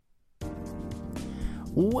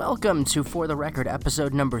Welcome to For the Record,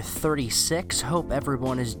 episode number 36. Hope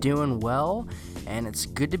everyone is doing well, and it's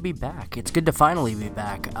good to be back. It's good to finally be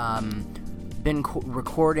back. Been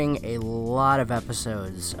recording a lot of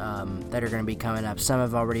episodes that are going to be coming up. Some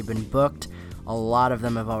have already been booked. A lot of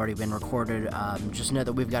them have already been recorded. Just know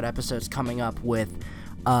that we've got episodes coming up with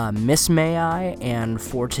Miss May I, and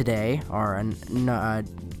For Today are a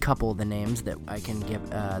couple of the names that I can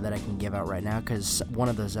give out right now, because one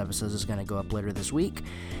of those episodes is going to go up later this week,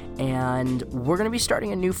 and we're going to be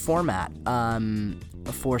starting a new format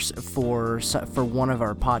for one of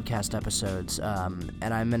our podcast episodes,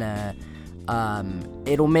 and I'm gonna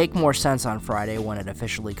it'll make more sense on Friday when it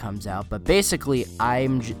officially comes out. But basically,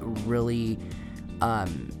 I'm really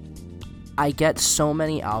I get so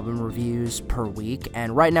many album reviews per week,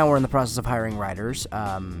 and right now we're in the process of hiring writers.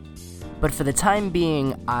 But for the time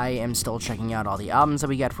being, I am still checking out all the albums that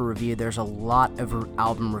we get for review. There's a lot of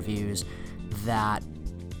album reviews that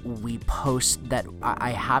we post that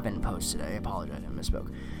I haven't posted. I apologize, I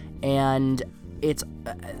misspoke. And it's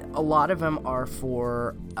a lot of them are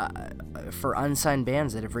for unsigned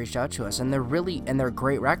bands that have reached out to us, and they're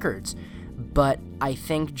great records. But I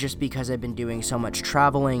think just because I've been doing so much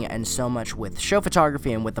traveling and so much with show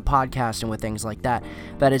photography and with the podcast and with things like that,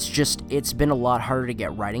 that it's been a lot harder to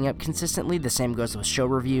get writing up consistently. The same goes with show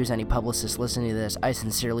reviews. Any publicist listening to this, I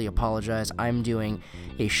sincerely apologize. I'm doing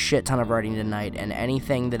a shit ton of writing tonight, and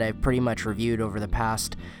anything that I've pretty much reviewed over the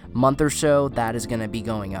past month or so, that is going to be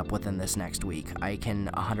going up within this next week. I can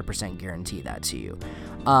 100% guarantee that to you.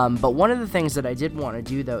 But one of the things that I did want to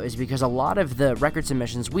do, though, is because a lot of the record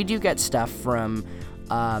submissions, we do get stuff from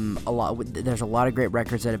there's a lot of great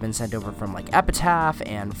records that have been sent over from like Epitaph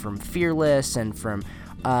and from Fearless and from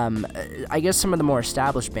I guess some of the more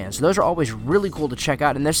established bands. So those are always really cool to check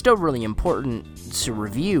out, and they're still really important to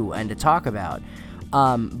review and to talk about.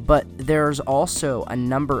 But there's also a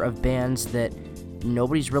number of bands that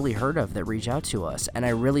nobody's really heard of that reach out to us, and I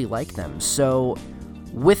really like them. So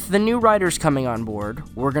with the new writers coming on board,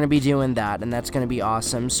 we're going to be doing that, and that's going to be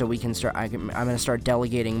awesome. So we can start. I'm going to start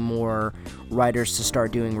delegating more writers to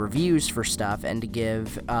start doing reviews for stuff and to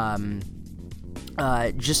give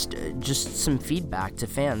just some feedback to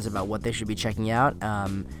fans about what they should be checking out.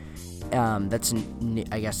 That's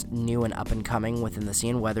I guess new and up and coming within the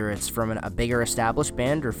scene, whether it's from a bigger established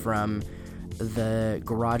band or from the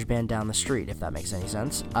garage band down the street, if that makes any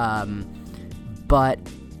sense. But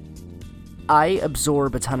I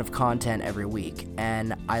absorb a ton of content every week,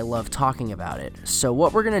 and I love talking about it. So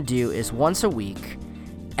what we're going to do is once a week,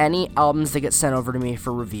 any albums that get sent over to me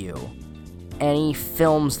for review, any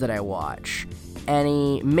films that I watch,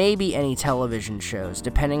 maybe any television shows,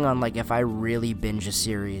 depending on like if I really binge a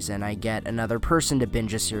series and I get another person to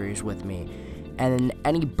binge a series with me, and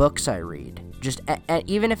any books I read, just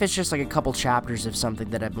even if it's just like a couple chapters of something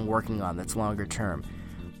that I've been working on that's longer term,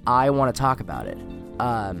 I want to talk about it.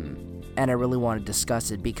 And I really want to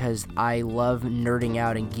discuss it because I love nerding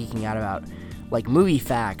out and geeking out about like movie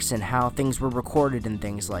facts and how things were recorded and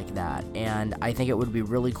things like that. And I think it would be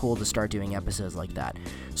really cool to start doing episodes like that.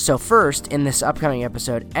 So first, in this upcoming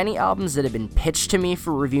episode, any albums that have been pitched to me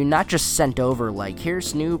for review, not just sent over like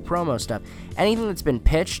here's new promo stuff, anything that's been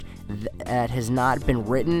pitched that has not been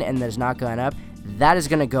written and that has not gone up, that is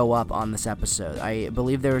going to go up on this episode. I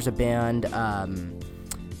believe there was a band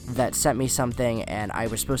that sent me something, and I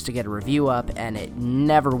was supposed to get a review up, and it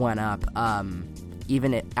never went up,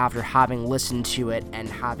 even after having listened to it and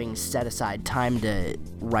having set aside time to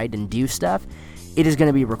write and do stuff. It is going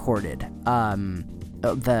to be recorded.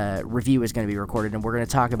 The review is going to be recorded, and we're going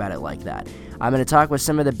to talk about it like that. I'm going to talk with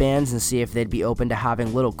some of the bands and see if they'd be open to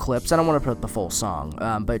having little clips. I don't want to put the full song,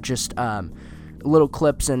 but just little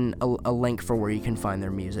clips and a link for where you can find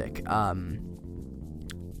their music.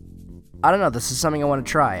 I don't know, this is something I want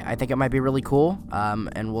to try. I think it might be really cool,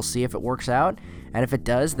 and we'll see if it works out. And if it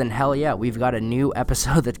does, then hell yeah, we've got a new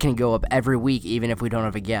episode that can go up every week, even if we don't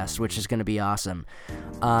have a guest, which is going to be awesome.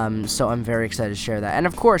 So I'm very excited to share that. And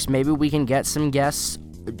of course, maybe we can get some guests,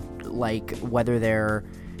 like whether they're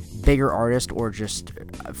bigger artists or just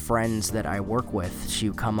friends that I work with,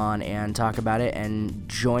 to come on and talk about it and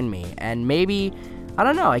join me. And maybe, I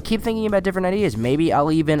don't know, I keep thinking about different ideas. Maybe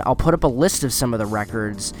I'll put up a list of some of the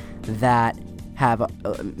records that have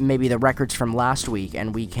maybe the records from last week,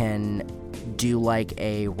 and we can do like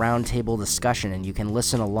a roundtable discussion and you can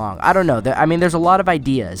listen along. I don't know. There's a lot of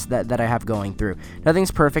ideas that I have going through.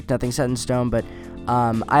 Nothing's perfect, nothing's set in stone, but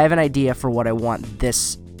I have an idea for what I want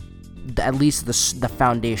this, at least the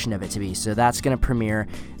foundation of it to be. So that's going to premiere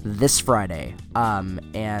this Friday,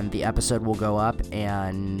 and the episode will go up,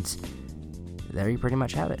 and there you pretty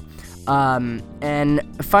much have it.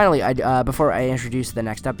 And finally, before I introduce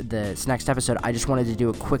this next episode, I just wanted to do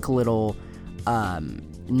a quick little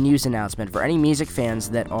news announcement for any music fans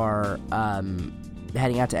that are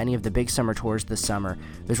heading out to any of the big summer tours this summer.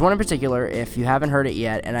 There's one in particular, if you haven't heard it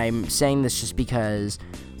yet, and I'm saying this just because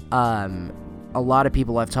a lot of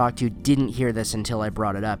people I've talked to didn't hear this until I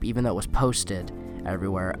brought it up, even though it was posted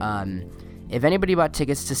everywhere. If anybody bought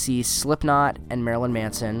tickets to see Slipknot and Marilyn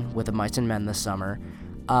Manson with the Mice and Men this summer,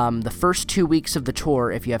 the first 2 weeks of the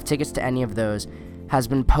tour, if you have tickets to any of those, has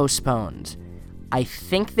been postponed. I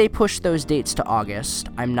think they pushed those dates to August.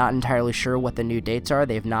 I'm not entirely sure what the new dates are.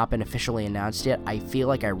 They've not been officially announced yet. I feel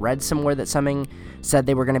like I read somewhere that something said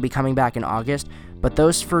they were going to be coming back in August, but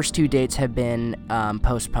those first 2 dates have been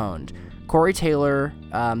postponed. Corey Taylor,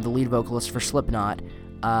 the lead vocalist for Slipknot,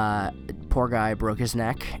 poor guy broke his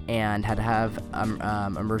neck and had to have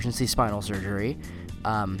emergency spinal surgery,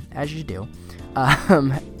 as you do.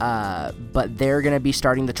 But they're going to be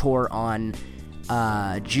starting the tour on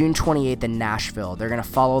June 28th in Nashville. They're going to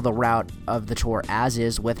follow the route of the tour as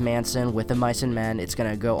is with Manson, with the Mice and Men. It's going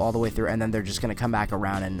to go all the way through, and then they're just going to come back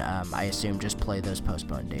around and, I assume, just play those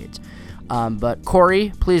postponed dates. But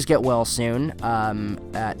Corey, please get well soon.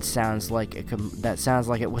 That sounds like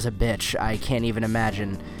it was a bitch. I can't even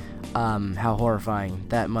imagine how horrifying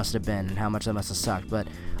that must have been and how much that must have sucked. But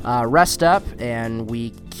rest up, and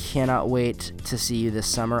we cannot wait to see you this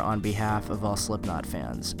summer on behalf of all Slipknot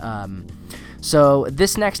fans. So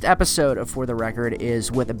this next episode of For the Record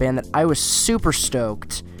is with a band that I was super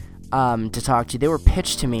stoked to talk to. They were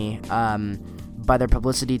pitched to me by their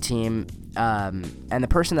publicity team, and the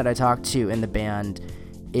person that I talked to in the band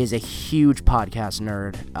is a huge podcast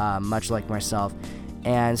nerd, much like myself.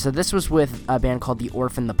 And so this was with a band called The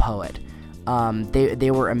Orphan the Poet.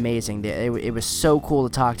 They were amazing. It was so cool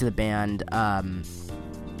to talk to the band, and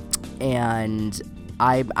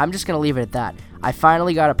I'm just going to leave it at that. I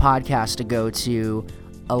finally got a podcast to go to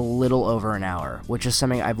a little over an hour, which is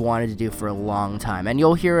something I've wanted to do for a long time. And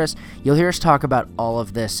you'll hear us talk about all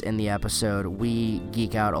of this in the episode. We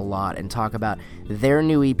geek out a lot and talk about their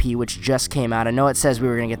new EP, which just came out. I know it says we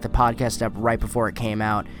were going to get the podcast up right before it came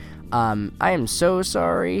out. I am so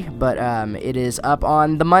sorry, but it is up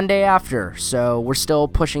on the Monday after, so we're still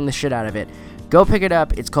pushing the shit out of it. Go pick it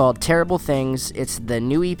up. It's called Terrible Things. It's the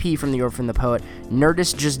new EP from The Orphan the Poet.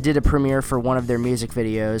 Nerdist just did a premiere for one of their music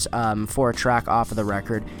videos for a track off of the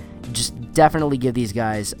record. Just definitely give these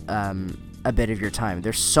guys a bit of your time.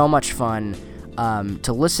 They're so much fun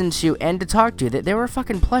to listen to and to talk to. They were a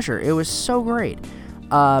fucking pleasure. It was so great.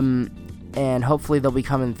 And hopefully they'll be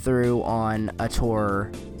coming through on a tour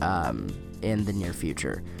in the near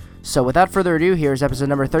future. So without further ado, here's episode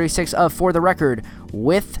number 36 of For the Record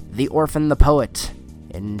with The Orphan the Poet.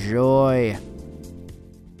 Enjoy.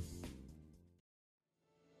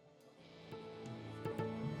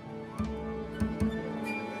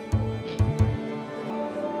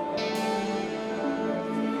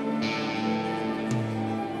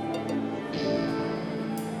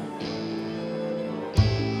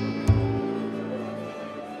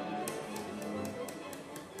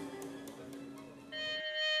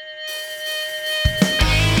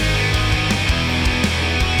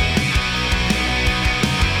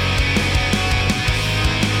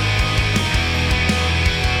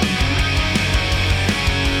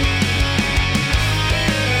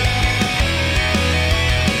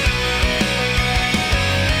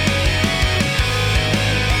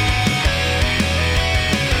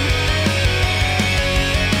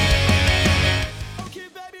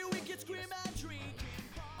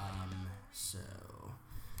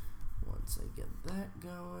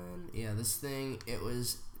 This thing, it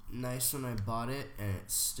was nice when I bought it, and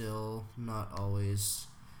it's still not always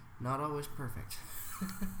perfect.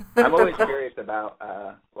 I'm always curious about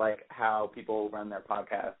like how people run their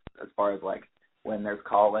podcasts as far as like when there's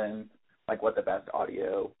call-ins, like what the best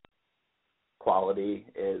audio quality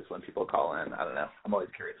is when people call in. I don't know. I'm always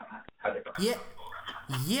curious on that. How they run.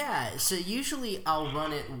 Yeah. So usually I'll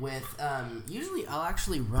run it with I'll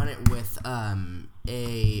actually run it with a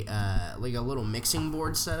little mixing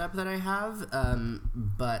board setup that I have.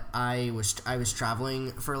 But I was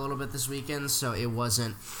traveling for a little bit this weekend, so it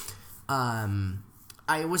wasn't.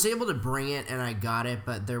 I was able to bring it and I got it,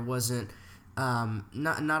 but there wasn't.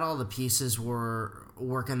 Not all the pieces were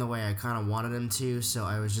working the way I kind of wanted them to, so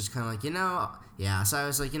I was just kind of like, so I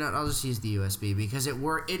was like, I'll just use the USB because it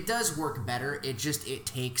does work better. It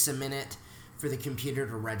takes a minute for the computer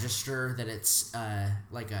to register that it's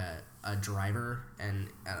like a driver, and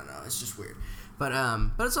I don't know, it's just weird. But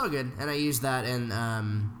it's all good, and I use that, and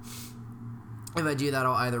if I do that,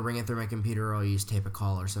 I'll either ring it through my computer or I'll use tape a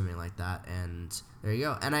call or something like that. And there you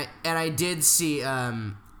go. And I did see.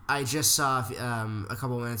 I just saw a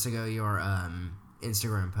couple minutes ago your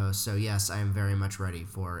Instagram post. So yes, I am very much ready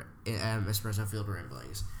for Espresso Field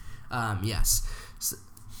Ramblings. Yes.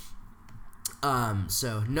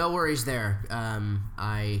 So no worries there.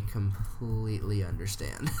 I completely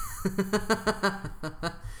understand.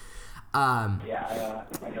 Yeah, I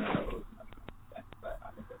don't know. But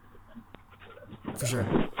I think that's For sure.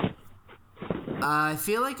 I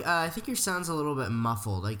feel like I think your sound's a little bit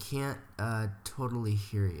muffled. I can't totally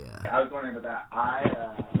hear you. I was wondering about that.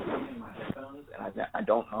 I'm using my headphones, and I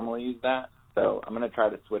don't normally use that, so I'm gonna try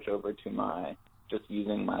to switch over to just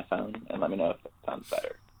using my phone, and let me know if it sounds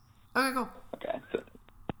better. Okay, cool. Okay.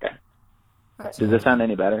 Does this sound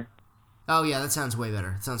any better? Oh yeah, that sounds way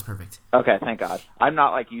better. It sounds perfect. Okay, thank God. I'm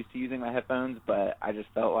not used to using my headphones, but I just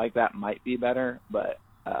felt like that might be better. But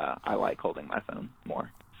I like holding my phone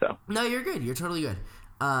more. So no, you're good. You're totally good.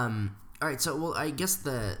 All right, so well, I guess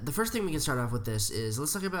the first thing we can start off with this is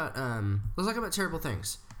let's talk about terrible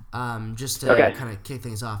things. Just to kind of kick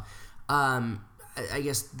things off. I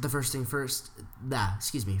guess the first things first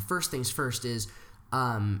is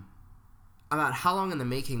about how long in the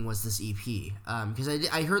making was this EP? Because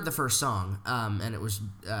I heard the first song, and it was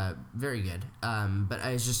very good. But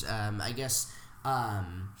I was just, I guess,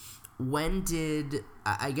 when did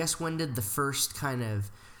the first kind of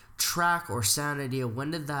track or sound idea?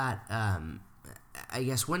 When did that?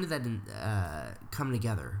 Come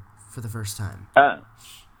together for the first time? I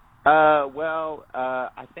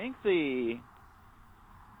think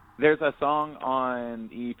there's a song on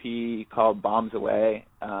the EP called Bombs Away,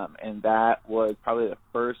 and that was probably the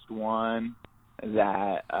first one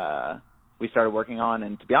that we started working on.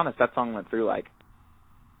 And to be honest, that song went through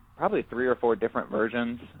probably 3 or 4 different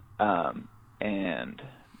versions. I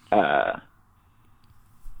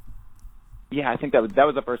think that was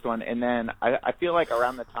the first one. And then I feel like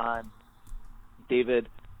around the time David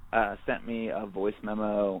sent me a voice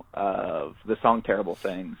memo of the song Terrible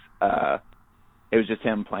Things. It was just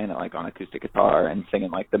him playing it on acoustic guitar and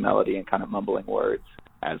singing the melody and kind of mumbling words,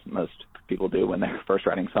 as most people do when they're first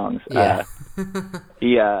writing songs. Yeah.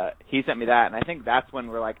 He sent me that, and I think that's when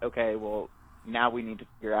we're like, okay, well, now we need to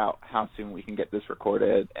figure out how soon we can get this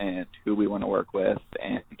recorded and who we want to work with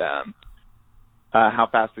and how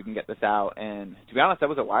fast we can get this out. And to be honest, that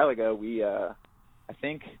was a while ago. We, I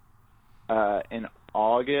think, in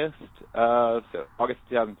August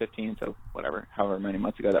 2015, so however many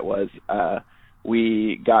months ago that was,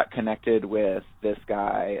 we got connected with this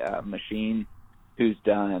guy, Machine, who's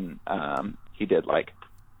done, he did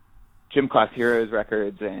Gym Class Heroes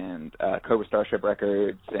records and Cobra Starship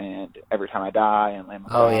records and Every Time I Die and Lamb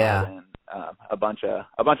of God and a bunch of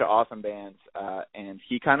awesome bands. And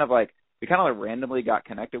he kind of we randomly got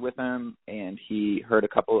connected with him, and he heard a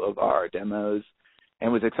couple of our demos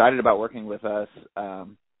and was excited about working with us,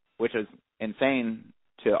 which is insane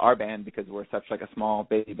to our band because we're such a small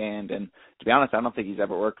baby band. And to be honest, I don't think he's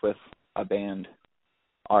ever worked with a band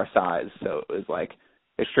our size. So it was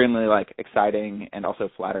extremely exciting and also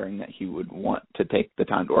flattering that he would want to take the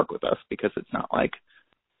time to work with us, because it's not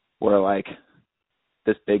we're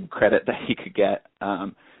this big credit that he could get.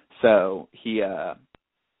 So he's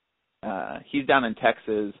down in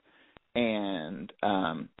Texas, and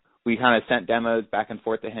we kind of sent demos back and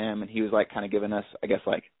forth to him, and he was kind of giving us, I guess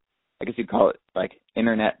you'd call it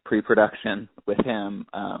internet pre-production with him,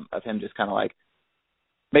 of him just kind of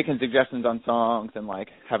making suggestions on songs and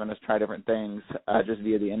having us try different things just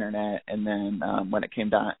via the internet. And then when it came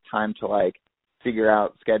time to figure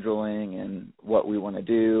out scheduling and what we want to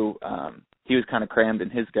do, he was kind of crammed in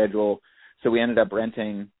his schedule, so we ended up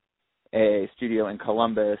renting a studio in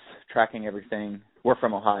Columbus, tracking everything. We're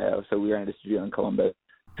from Ohio, so we rented a studio in Columbus,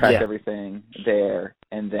 tracked everything there,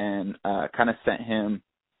 and then kind of sent him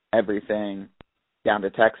everything down to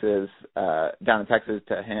Texas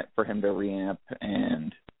for him to reamp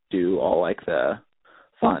and do all the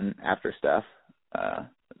fun after stuff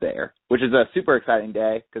there, which is a super exciting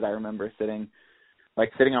day, because I remember sitting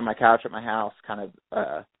on my couch at my house, kind of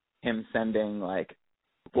him sending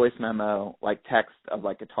voice memo, text of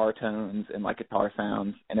guitar tones and guitar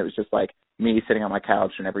sounds, and it was just me sitting on my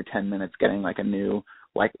couch and every 10 minutes getting a new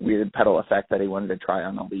weird pedal effect that he wanted to try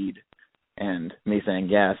on a lead, and me saying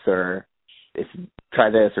yes, or if try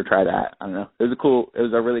this or try that. I don't know. It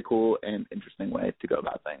was a really cool and interesting way to go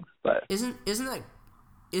about things. But isn't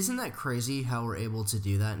that crazy how we're able to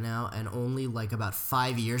do that now? And only about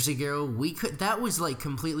 5 years ago, that was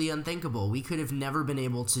completely unthinkable. We could have never been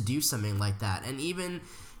able to do something like that. And even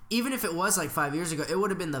even if it was like 5 years ago, it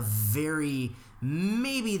would have been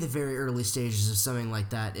maybe the very early stages of something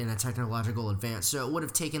like that in a technological advance. So it would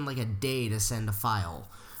have taken like a day to send a file.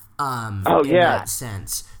 In that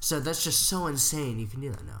sense. So that's just so insane. You can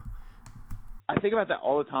do that now. I think about that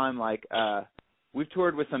all the time. Like, we've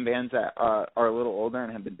toured with some bands that are a little older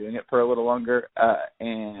and have been doing it for a little longer.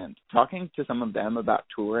 And talking to some of them about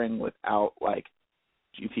touring without like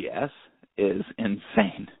GPS is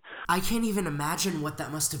insane. I can't even imagine what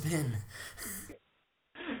that must have been.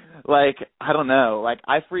 Like, I don't know. Like,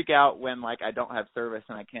 I freak out when like I don't have service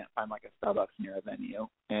and I can't find like a Starbucks near a venue,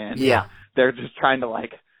 and they're just trying to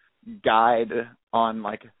like guide on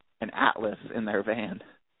like an atlas in their van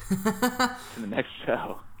to the next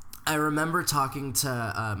show. I remember talking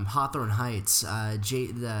to Hawthorne Heights. I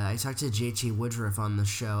talked to JT Woodruff on the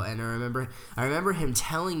show, and I remember him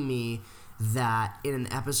telling me that in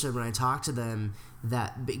an episode when I talked to them,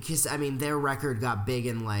 that because I mean their record got big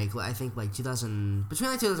in like I think like 2000,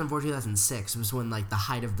 between like 2004 2006 was when like the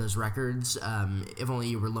height of those records. If Only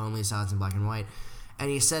You Were Lonely, Silence in Black and White. And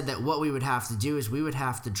he said that what we would have to do is we would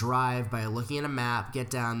have to drive by looking at a map, get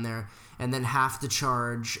down there, and then have to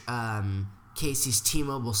charge Casey's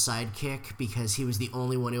T-Mobile sidekick because he was the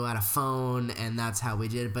only one who had a phone, and that's how we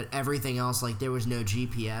did it. But everything else, like there was no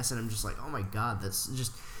GPS, and I'm just like, oh my god, that's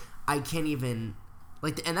just, I can't even,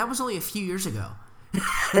 like, and that was only a few years ago.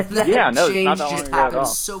 Change just happened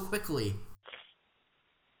so quickly.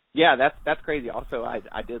 Yeah, that's crazy. Also, I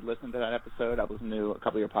did listen to that episode. I listened to a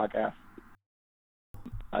couple of your podcasts.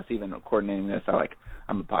 Us even coordinating this,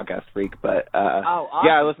 I'm a podcast freak, but awesome.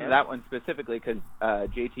 Yeah, I listened to that one specifically because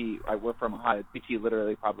JT, we're from Ohio. JT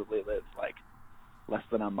literally probably lives like less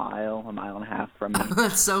than a mile and a half from me.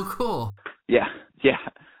 That's so cool. Yeah.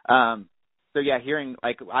 So yeah, hearing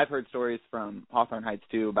like I've heard stories from Hawthorne Heights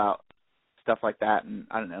too about stuff like that, and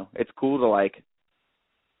I don't know, it's cool to like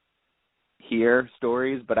hear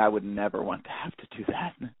stories, but I would never want to have to do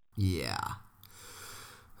that. Yeah.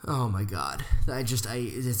 Oh my god! That just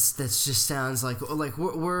sounds like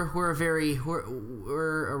we're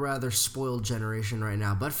a rather spoiled generation right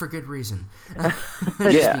now, but for good reason.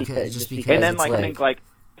 Just because. And then I think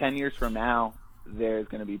 10 years from now, there's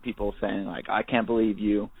going to be people saying like, I can't believe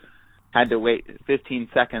you had to wait 15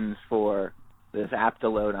 seconds for this app to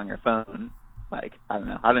load on your phone. Like, I don't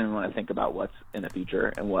know. I don't even want to think about what's in the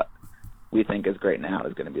future, and what we think is great now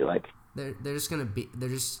is going to be like. They're just going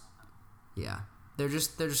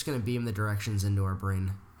to beam the directions into our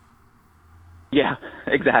brain. Yeah,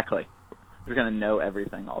 exactly. We're going to know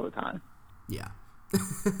everything all the time. Yeah.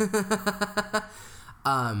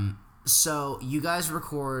 So you guys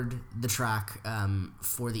record the track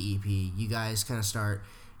for the EP. You guys kind of start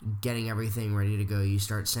getting everything ready to go. You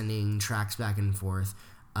start sending tracks back and forth.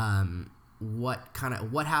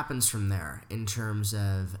 What happens from there in terms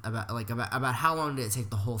of about how long did it take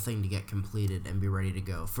the whole thing to get completed and be ready to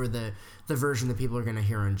go for the version that people are going to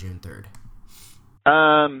hear on June 3rd?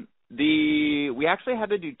 We actually had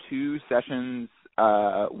to do 2 sessions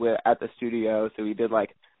at the studio, so we did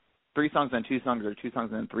like 3 songs and 2 songs, or 2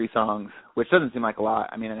 songs and 3 songs, which doesn't seem like a lot.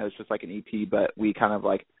 I mean, I know it's just like an EP, but we kind of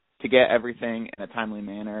like, to get everything in a timely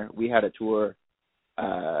manner, we had a tour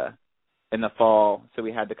in the fall, so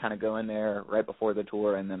we had to kind of go in there right before the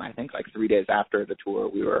tour, and then I think like 3 days after the tour,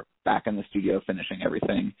 we were back in the studio finishing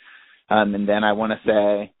everything. And then I want to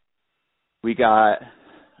say we got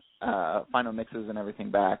final mixes and everything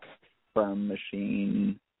back from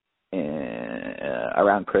Machine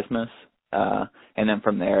around Christmas. And then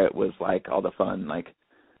from there, it was like all the fun, like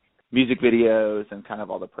music videos and kind of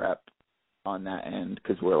all the prep on that end,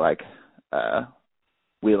 because we're like,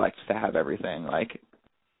 we like to have everything like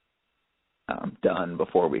done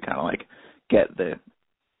before we kind of like get the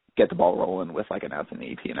ball rolling with like announcing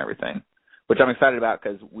the EP and everything, which I'm excited about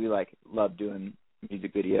because we like love doing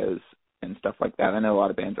music videos and stuff like that. I know a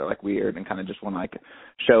lot of bands are like weird and kind of just want to like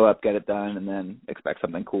show up, get it done, and then expect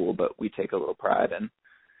something cool, but we take a little pride in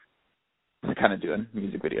kind of doing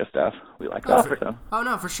music video stuff. We like that. Oh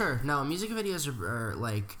no, for sure. No, music videos are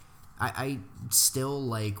like, I still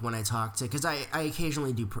like when I talk to, because I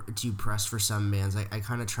occasionally do press for some bands. I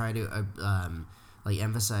kind of try to like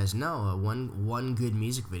emphasize, no, one good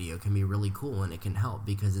music video can be really cool, and it can help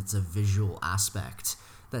because it's a visual aspect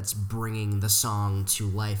that's bringing the song to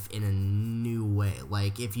life in a new way.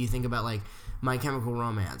 Like if you think about like My Chemical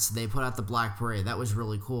Romance, they put out the Black Parade, that was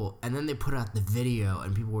really cool, and then they put out the video,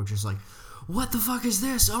 and people were just like, what the fuck is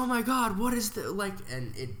this? Oh my god, what is the like?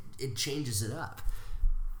 And it changes it up.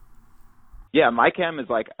 Yeah, My Chem is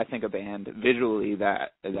like, I think, a band visually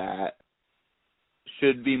that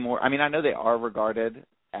should be more. I mean, I know they are regarded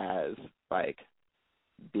as like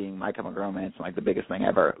being My Chemical Romance and like the biggest thing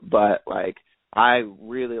ever, but like I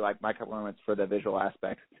really like My Chemical Romance for the visual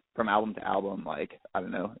aspects from album to album. Like, I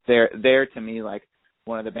don't know, they're to me like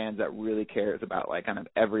one of the bands that really cares about like kind of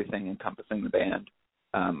everything encompassing the band,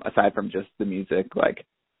 aside from just the music, like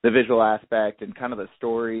the visual aspect and kind of the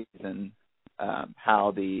stories and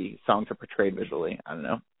how the songs are portrayed visually. I don't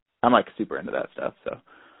know. I'm like super into that stuff. So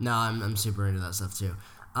no, I'm super into that stuff too.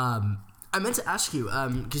 I meant to ask you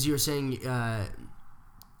because you were saying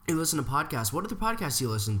you listen to podcasts. What other podcasts do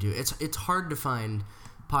you listen to? It's hard to find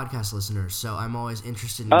podcast listeners, so I'm always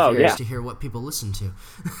interested and curious to hear what people listen to.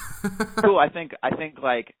 Cool. I think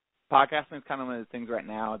like podcasting is kind of one of those things right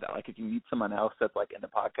now that like if you meet someone else that's like into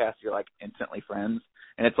podcasts, you're like instantly friends,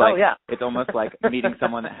 and it's like it's almost like meeting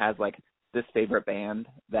someone that has like this favorite band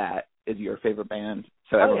that is your favorite band,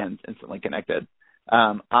 so everyone's instantly connected.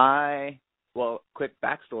 Well, quick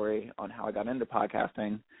backstory on how I got into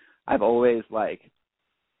podcasting. I've always like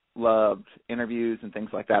loved interviews and things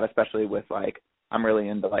like that, especially with like I'm really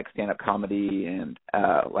into like stand-up comedy and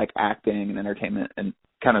like acting and entertainment and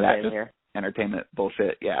kind of that just entertainment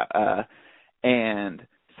bullshit. Yeah. And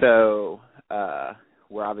so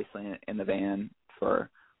we're obviously in the van for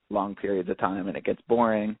long periods of time and it gets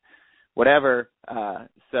boring, whatever.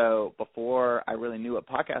 So before I really knew what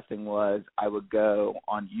podcasting was, I would go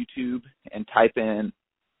on YouTube and type in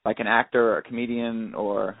like an actor or a comedian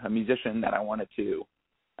or a musician that I wanted to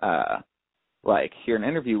like hear an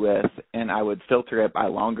interview with, and I would filter it by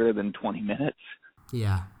longer than 20 minutes.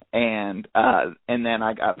 Yeah. And then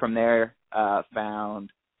I got from there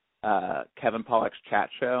found Kevin Pollak's Chat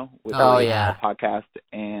Show, which is a podcast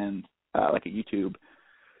and like a YouTube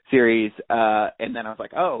series. And then I was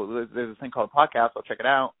like, oh, there's this thing called a podcast. I'll check it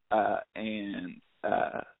out. And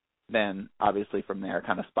then obviously from there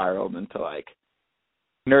kind of spiraled into like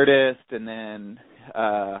Nerdist, and then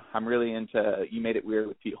I'm really into You Made It Weird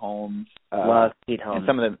with Pete Holmes. Love Pete Holmes. And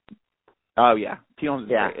some of the Pete Holmes is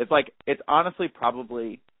great. It's like it's honestly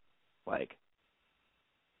probably like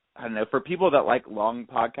I don't know, for people that like long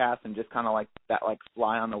podcasts and just kind of like that like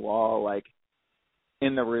fly on the wall, like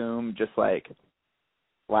in the room just like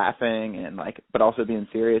laughing and like but also being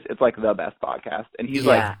serious, it's like the best podcast. And he's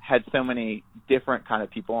like had so many different kind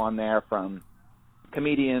of people on there, from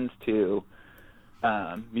comedians to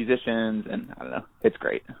musicians, and I don't know, it's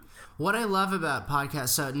great. What I love about podcasts,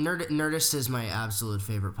 so Nerdist is my absolute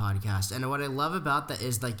favorite podcast, and what I love about that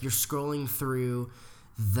is like you're scrolling through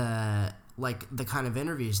the kind of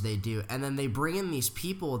interviews they do, and then they bring in these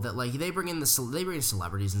people that like they bring in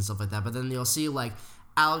celebrities and stuff like that, but then you'll see like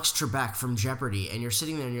Alex Trebek from Jeopardy, and you're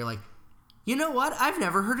sitting there and you're like, you know what? I've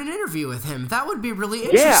never heard an interview with him. That would be really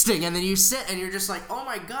interesting. And then you sit and you're just like, oh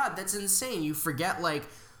my God, that's insane. You forget like,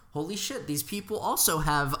 holy shit, these people also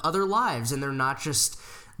have other lives, and they're not just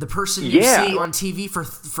the person you see on TV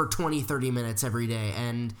for 20, 30 minutes every day.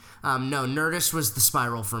 And no, Nerdist was the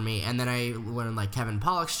spiral for me. And then I learned like Kevin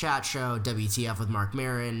Pollak's Chat Show, WTF with Mark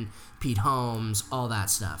Maron, Pete Holmes, all that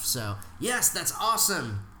stuff. So yes, that's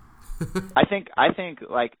awesome. I think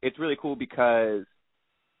like it's really cool because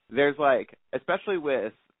there's like, especially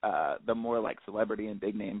with the more like celebrity and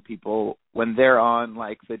big name people, when they're on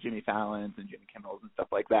like the Jimmy Fallons and Jimmy Kimmels and stuff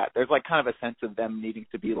like that, there's like kind of a sense of them needing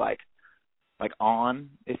to be like on,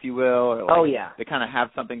 if you will, or like they kind of have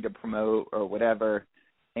something to promote or whatever.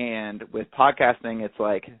 And with podcasting, it's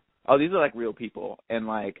like, oh, these are like real people. And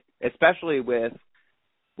like, especially with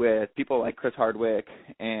people like Chris Hardwick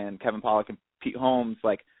and Kevin Pollak and Pete Holmes,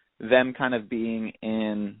 like them kind of being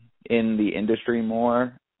in the industry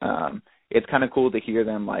more, it's kind of cool to hear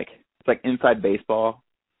them like, it's like inside baseball,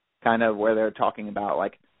 kind of where they're talking about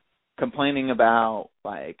like complaining about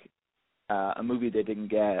like a movie they didn't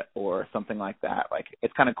get or something like that. Like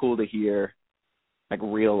it's kind of cool to hear like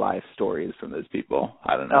real life stories from those people.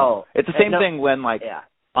 I don't know. It's the same thing when like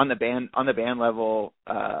on the band level,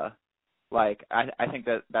 like I think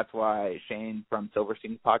that's why Shane from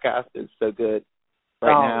Silverstein's podcast is so good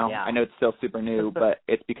now. Yeah. I know it's still super new, but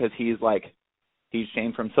it's because he's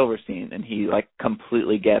Shane from Silverstein, and he like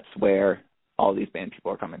completely gets where all these band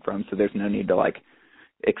people are coming from. So there's no need to like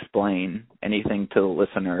explain anything to the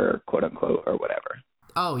listener, quote unquote, or whatever.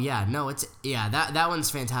 Oh yeah, no, that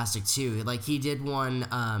one's fantastic too. Like he did one,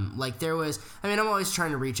 like there was, I mean, I'm always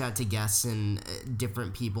trying to reach out to guests and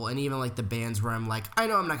different people, and even like the bands where I'm like, I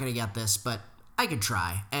know I'm not gonna get this, but I could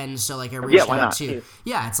try. And so like I reached out to,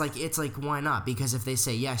 it's like why not? Because if they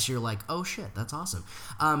say yes, you're like, oh shit, that's awesome.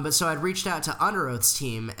 But so I'd reached out to Under Oath's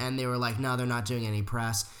team, and they were like, no, they're not doing any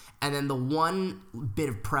press. And then the one bit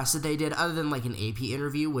of press that they did, other than like an AP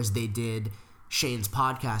interview, was they did Shane's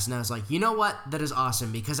podcast, and I was like, you know what? That is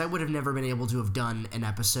awesome, because I would have never been able to have done an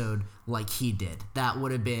episode like he did. That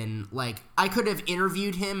would have been, like, I could have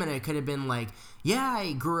interviewed him, and I could have been like, yeah,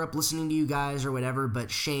 I grew up listening to you guys or whatever,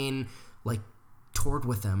 but Shane, like, toured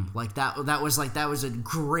with them. Like, that was a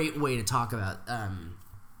great way to talk about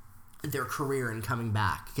their career and coming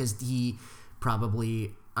back, because he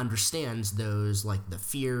probably understands those, like, the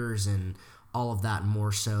fears and all of that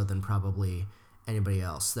more so than probably anybody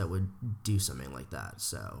else that would do something like that.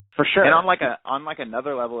 So for sure. And on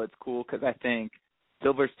another level, it's cool because I think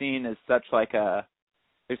Silverstein is they're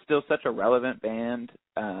still such a relevant band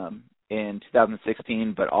in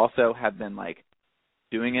 2016, but also have been like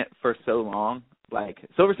doing it for so long. Like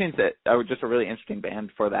Silverstein's just a really interesting band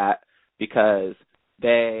for that, because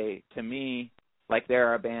they, to me, like there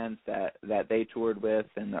are bands that they toured with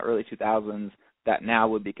in the early 2000s that now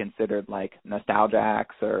would be considered like nostalgia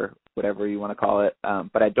acts or whatever you want to call it.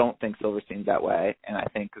 But I don't think Silverstein's that way, and I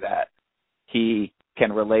think that he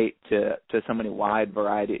can relate to so many wide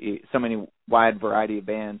variety of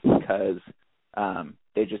bands because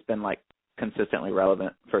they've just been like consistently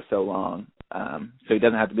relevant for so long. So he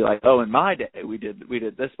doesn't have to be like, oh, in my day we did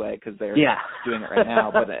this way, because they're doing it right now.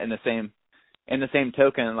 But in the same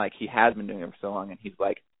token, like he has been doing it for so long, and he's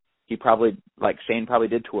like, Shane probably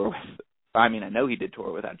did tour with. I mean, I know he did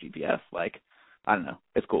tour without GPS. Like, I don't know.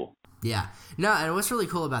 It's cool. Yeah. No, and what's really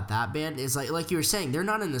cool about that band is, like you were saying, they're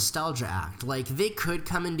not a nostalgia act. Like, they could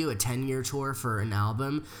come and do a 10-year tour for an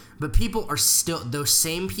album, but those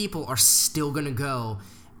same people are still going to go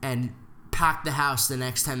and pack the house the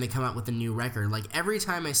next time they come out with a new record. Like, every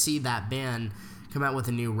time I see that band come out with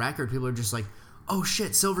a new record, people are just like, oh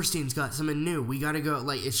shit, Silverstein's got something new. We got to go.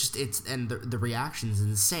 Like, and the reaction's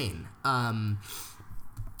insane.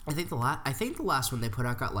 I think the last one they put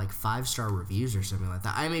out got like 5-star reviews or something like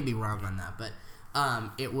that. I may be wrong on that, but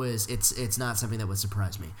it's not something that would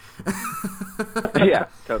surprise me. Yeah,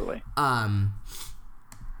 totally.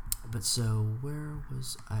 But so where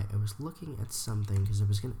was I? I was looking at something because I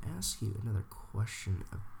was going to ask you another question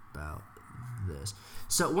about this.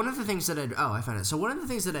 So one of the things that I found it. So one of the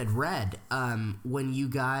things that I'd read when you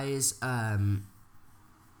guys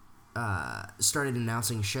started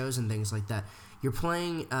announcing shows and things like that, you're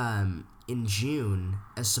playing in June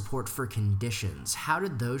as support for Conditions. How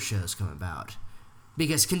did those shows come about?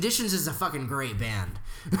 Because Conditions is a fucking great band.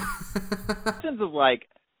 Conditions is like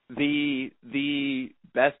the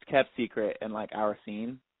best kept secret in like our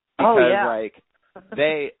scene. Because, like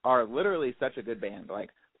they are literally such a good band. Like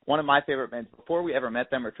one of my favorite bands. Before we ever met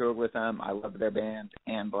them or toured with them, I loved their band,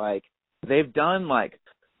 and like they've done like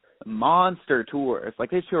monster tours.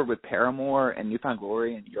 Like they toured with Paramore and New Found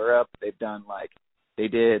Glory in Europe. They've done they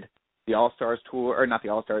did the All Stars tour, or not the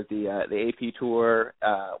All Stars, the AP tour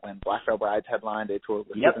when Black Veil Brides headlined. They toured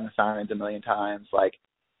with Sleeping the Sirens a million times. Like,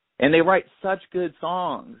 and they write such good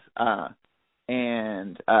songs.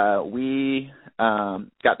 And we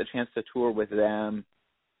got the chance to tour with them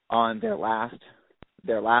on their last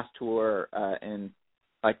tour in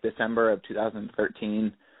like December of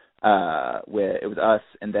 2013. It was us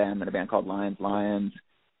and them and a band called Lions,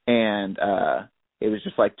 and it was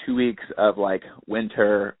just like 2 weeks of like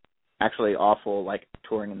winter, actually awful, like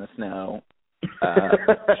touring in the snow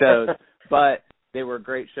shows, but they were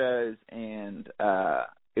great shows, and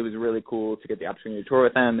it was really cool to get the opportunity to tour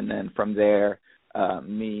with them. And then from there,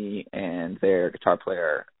 me and their guitar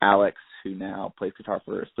player Alex, who now plays guitar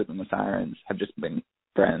for Sleeping with Sirens, have just been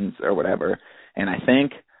friends or whatever. And I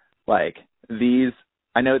think like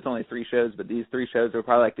I know it's only 3 shows, but these 3 shows are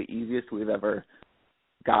probably like the easiest we've ever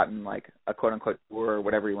gotten, like a quote unquote tour or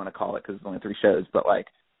whatever you want to call it, because it's only 3 shows. But like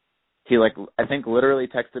he I think literally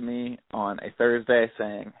texted me on a Thursday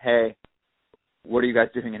saying, "Hey, what are you guys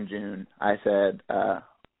doing in June?" I said,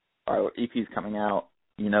 "Our EP's coming out.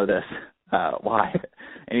 You know this. Why?"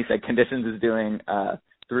 And he said, "Conditions is doing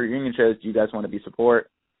 3 reunion shows. Do you guys want to be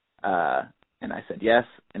support?" And I said yes.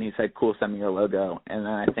 And he said, "Cool, send me your logo." And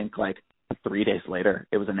then I think like 3 days later,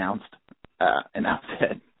 it was announced, and that's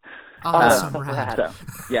it. Oh, that's so rad. So,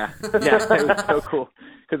 yeah, it was so cool,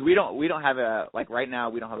 because we don't have right now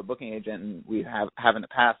we don't have a booking agent, and we have in the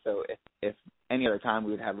past. So if any other time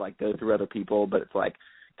we would have like go through other people, but it's like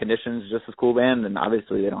Conditions is just a cool band, and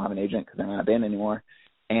obviously they don't have an agent because they're not a band anymore,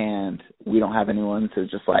 and we don't have anyone. So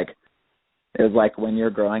just like it was like when you're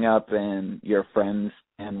growing up and your friends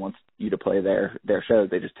and wants you to play their shows,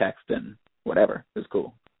 they just text and whatever. It was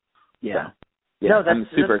cool. Yeah. So, yeah, I'm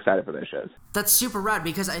super excited for those shows. That's super rad,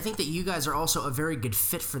 because I think that you guys are also a very good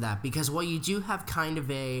fit for that, because while you do have kind of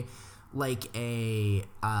a Mayday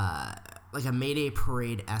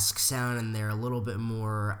Parade-esque sound, and they're a little bit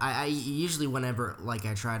more, I usually whenever like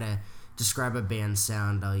I try to describe a band's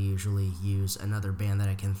sound, I'll usually use another band that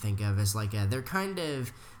I can think of as like they're kind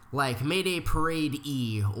of like Mayday Parade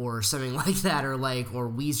E or something like that, or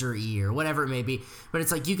Weezer E or whatever it may be. But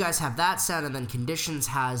it's like you guys have that sound, and then Conditions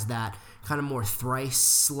has that kind of more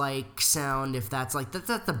Thrice-like sound. If that's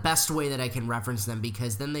the best way that I can reference them,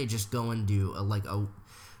 because then they just go and do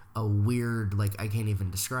a weird, I can't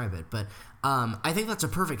even describe it. But I think that's a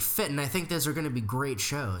perfect fit, and I think those are going to be great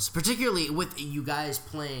shows, particularly with you guys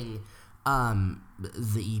playing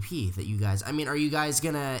the EP that you guys. I mean, are you guys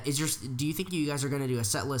gonna? Do you think you guys are gonna do a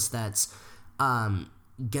set list that's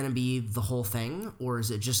gonna be the whole thing, or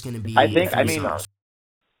is it just gonna be? I think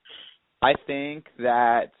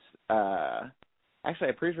that. Actually,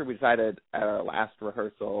 I'm pretty sure we decided at our last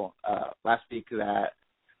rehearsal last week that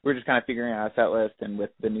we're just kind of figuring out a set list, and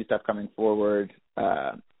with the new stuff coming forward,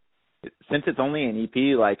 since it's only an EP,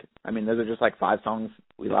 those are just 5 songs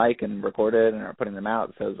we like and recorded and are putting them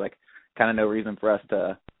out. So it's kind of no reason for us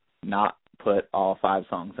to not put all 5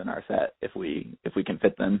 songs in our set if we can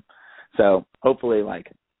fit them. So hopefully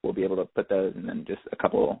we'll be able to put those and then just a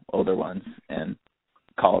couple older ones and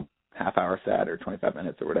call half-hour set or 25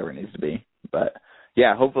 minutes or whatever it needs to be. But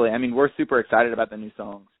yeah, hopefully. I mean, we're super excited about the new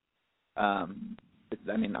songs.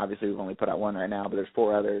 Obviously we've only put out 1 right now, but there's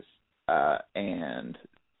 4 others. And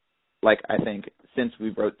I think since we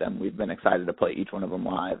wrote them, we've been excited to play each one of them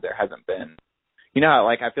live. There hasn't been,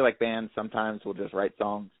 I feel like bands sometimes will just write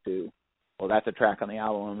songs to, well, that's a track on the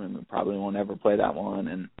album and we probably won't ever play that one.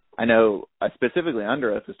 And I know specifically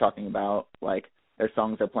Under Oath was talking about their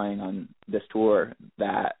songs they're playing on this tour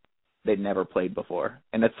that they'd never played before.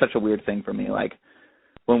 And that's such a weird thing for me.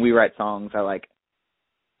 When we write songs, I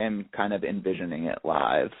am kind of envisioning it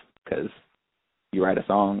live, because you write a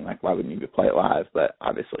song, why wouldn't you play it live? But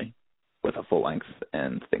obviously with a full length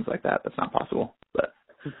and things like that, that's not possible. But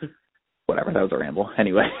whatever, that was a ramble.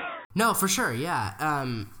 Anyway. No, for sure, yeah.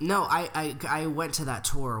 No, I went to that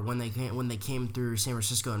tour when they came through San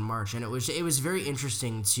Francisco in March, and it was very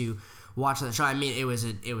interesting to watch that show. I mean, it was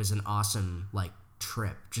an awesome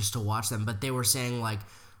trip just to watch them. But they were saying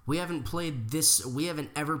we haven't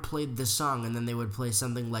ever played this song, and then they would play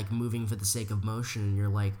something like Moving for the Sake of Motion, and you're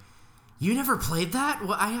like, you never played that?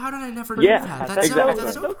 Well, how did I never know that? That's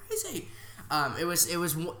so crazy.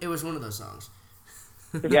 It was one of those songs.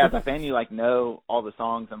 Yeah, as a fan, you know all the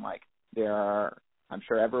songs, and there are, I'm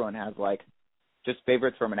sure everyone has just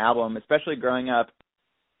favorites from an album, especially growing up.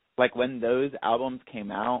 When those albums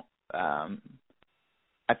came out,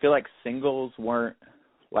 I feel like singles weren't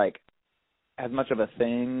as much of a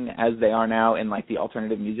thing as they are now in the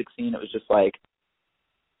alternative music scene. It was just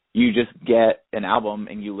you just get an album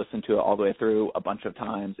and you listen to it all the way through a bunch of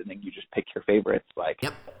times, and then you just pick your favorites.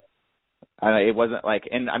 Yep. It wasn't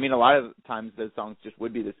and I mean, a lot of times those songs just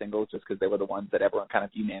would be the singles just because they were the ones that everyone kind of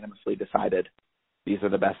unanimously decided these are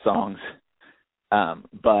the best songs.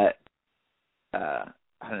 But I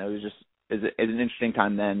don't know, it was an interesting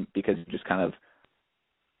time then, because you just kind of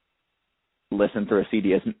listen through a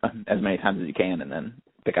CD as many times as you can and then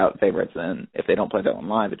pick out favorites. And if they don't play that one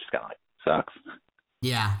live, it just kind of sucks.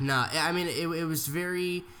 Yeah, no, I mean, it was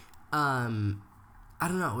very, I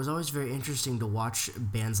don't know, it was always very interesting to watch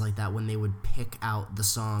bands like that when they would pick out the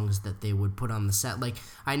songs that they would put on the set.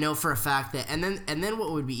 I know for a fact that, and then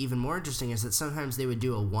what would be even more interesting is that sometimes they would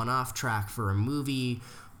do a one-off track for a movie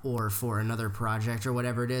or for another project or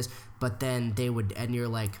whatever it is, but then they would, and you're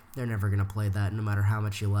like, they're never going to play that no matter how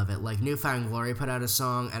much you love it. New Found Glory put out a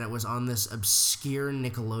song, and it was on this obscure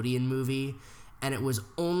Nickelodeon movie, and it was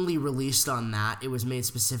only released on that. It was made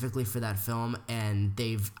specifically for that film, and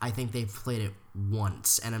I think they've played it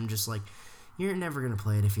once, and I'm just like, you're never going to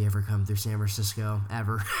play it if you ever come through San Francisco,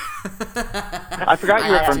 ever. I forgot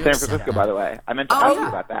you were from San Francisco, by the way. I meant to ask you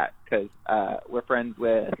about that, because we're friends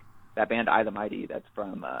with that band I the Mighty. That's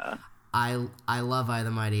from... I love I the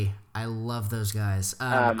Mighty. I love those guys.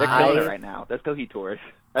 They're killing it right now. Those Coheed tours.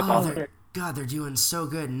 That's awesome. They're doing so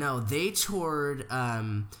good. No, they toured...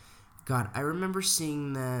 I remember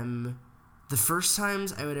seeing them... The first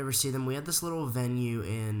times I would ever see them, we had this little venue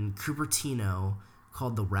in Cupertino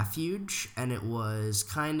called The Refuge, and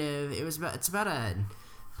it's about a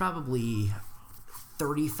probably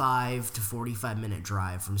 35 to 45 minute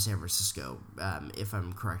drive from San Francisco, if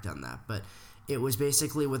I'm correct on that. But it was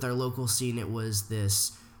basically, with our local scene, it was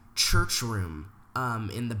this church room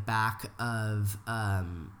in the back of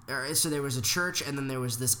so there was a church, and then there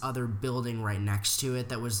was this other building right next to it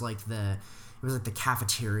that was the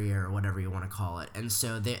cafeteria or whatever you want to call it, and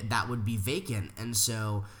so that would be vacant. And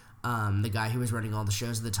so the guy who was running all the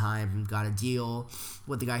shows at the time got a deal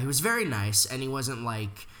with the guy who was very nice, and he wasn't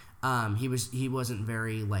he wasn't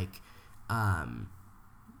very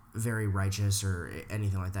very righteous or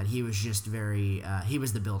anything like that. He was just very, he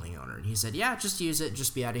was the building owner. And he said, yeah, just use it.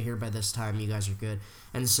 Just be out of here by this time. You guys are good.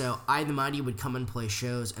 And so I the Mighty would come and play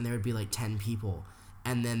shows, and there would be like 10 people.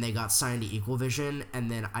 And then they got signed to Equal Vision, and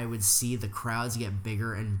then I would see the crowds get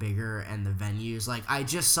bigger and bigger, and the venues. Like, I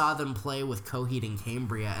just saw them play with Coheed and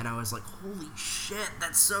Cambria, and I was like, holy shit,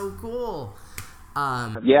 that's so cool.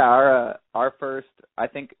 Yeah, our first, I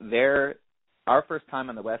think our first time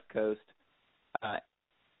on the West Coast,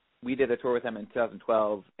 we did a tour with them in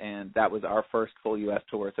 2012, and that was our first full U.S.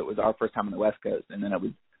 tour, so it was our first time on the West Coast, and then it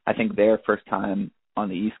was, I think, their first time on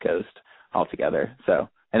the East Coast altogether, so...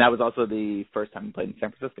 And that was also the first time we played in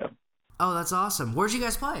San Francisco. Oh, that's awesome. Where'd you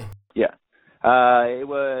guys play? Yeah. It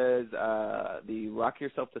was the Rock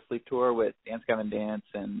Yourself to Sleep tour with Dance Gavin Dance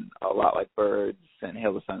and A Lot Like Birds and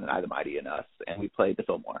Hail the Sun and I the Mighty and us. And we played the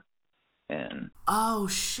Fillmore. And oh,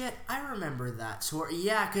 shit. I remember that tour.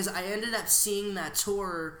 Yeah, because I ended up seeing that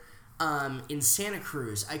tour in Santa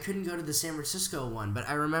Cruz. I couldn't go to the San Francisco one, but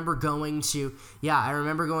I remember going to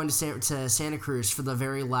Santa Cruz for the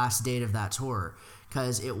very last date of that tour.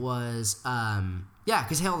 Because it was,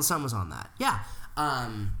 because Hail the Sun was on that. Yeah. That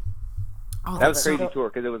was a crazy tour,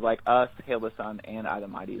 because it was like us, Hail the Sun, and I the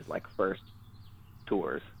Mighty's like first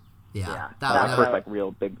tours. Yeah. That first like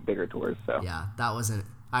real bigger tours. So yeah,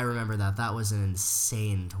 I remember that. That was an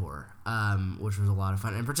insane tour, which was a lot of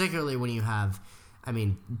fun. And particularly when you have,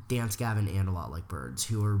 Dance Gavin and A Lot Like Birds,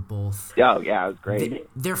 who are both... Oh, yeah, it was great.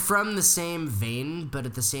 They're from the same vein, but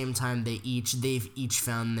at the same time, they've each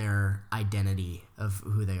found their identity of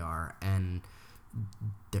who they are, and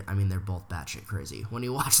they're both batshit crazy when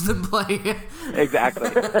you watch them play.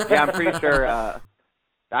 Exactly. Yeah, I'm pretty sure...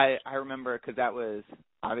 I remember, because that was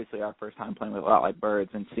obviously our first time playing with A Lot Like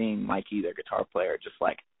Birds, and seeing Mikey, their guitar player, just,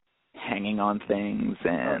 like, hanging on things,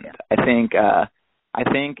 and I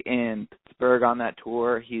think in Pittsburgh on that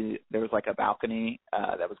tour, there was like a balcony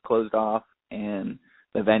that was closed off in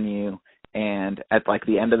the venue, and at like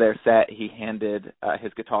the end of their set, he handed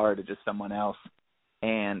his guitar to just someone else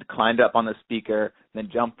and climbed up on the speaker, then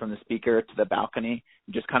jumped from the speaker to the balcony,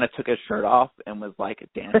 and just kind of took his shirt off and was like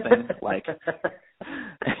dancing like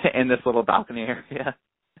in this little balcony area.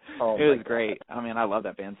 Oh, it was great. I love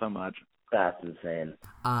that band so much. That's insane.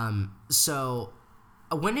 So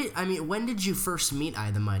when did you first meet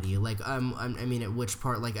I the Mighty? Like, at which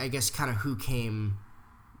part? Like, I guess kind of who came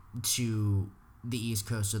to the East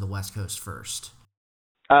Coast or the West Coast first?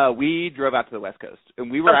 We drove out to the West Coast,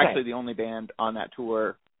 and we were actually the only band on that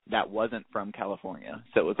tour that wasn't from California.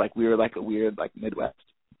 So it was like we were like a weird like Midwest.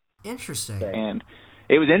 Interesting. And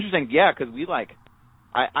it was interesting, yeah, because we like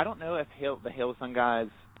I don't know if the Hail the Sun guys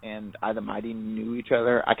and I the Mighty knew each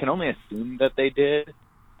other. I can only assume that they did.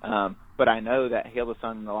 But I know that Hail the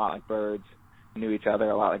Sun and A Lot Like Birds knew each other.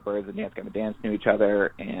 A Lot Like Birds and Dance Gavin Dance knew each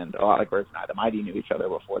other, and A Lot Like Birds and I the Mighty knew each other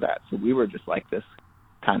before that. So we were just like this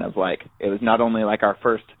kind of like, it was not only like our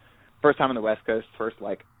first time on the West Coast, first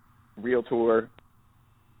like real tour.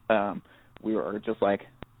 We were just like,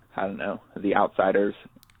 I don't know, the outsiders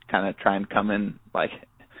kind of try and come in like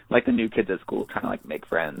the new kids at school, trying to like make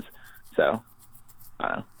friends. So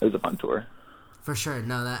it was a fun tour. For sure.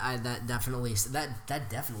 No, that definitely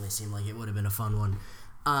seemed like it would have been a fun one.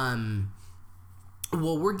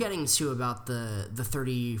 Well, we're getting to about the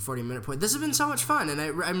 30, 40 minute point. This has been so much fun, and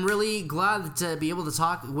I'm really glad to be able to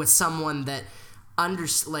talk with someone that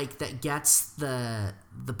that gets the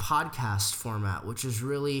podcast format, which is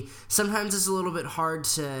really, sometimes it's a little bit hard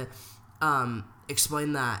to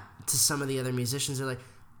explain that to some of the other musicians. They're like,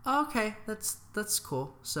 oh, okay, that's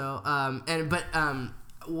cool. So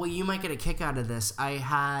well, you might get a kick out of this. I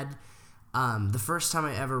had the first time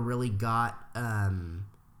I ever really got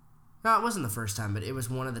no, it wasn't the first time, but it was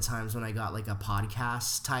one of the times when I got like a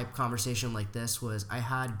podcast type conversation like this. Was I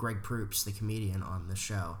had Greg Proops, the comedian, on the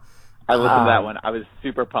show. I listened to that one. I was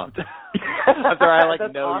super pumped. After I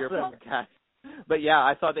know awesome. Your podcast. But yeah,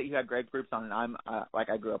 I saw that you had Greg Proops on, and I'm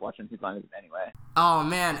I grew up watching Headliners anyway. Oh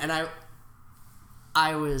man, and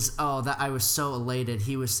I was so elated.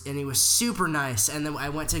 He was super nice, and then I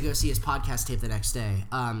went to go see his podcast tape the next day,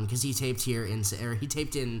 because he taped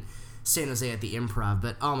in San Jose at the Improv.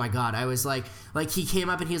 But oh my god, I was like he came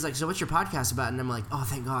up and he was like, so what's your podcast about? And I'm like, oh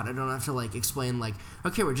thank god, I don't have to like explain, like,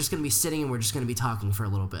 okay, we're just gonna be sitting and we're just gonna be talking for a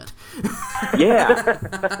little bit. Yeah.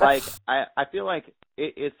 Like I feel like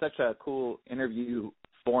it's such a cool interview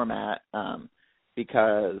format,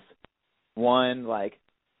 because one, like,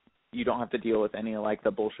 you don't have to deal with any of like the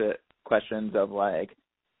bullshit questions of like,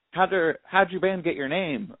 how'd your band get your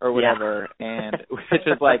name or whatever. Yeah. And which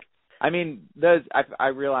is like, I mean, I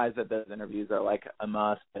realize that those interviews are like a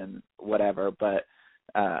must and whatever, but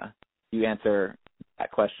you answer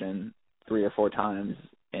that question 3 or 4 times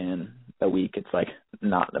in a week, it's like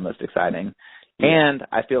not the most exciting. And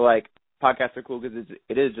I feel like podcasts are cool because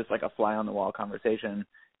it is just like a fly on the wall conversation,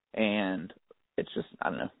 and it's just, I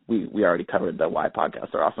don't know, we already covered the why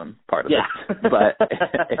podcasts are awesome part of it. But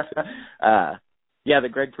the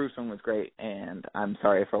Greg Proops one was great, and I'm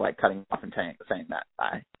sorry for like cutting off and saying that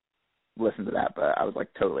I listened to that, but I was like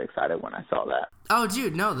totally excited when I saw that. Oh,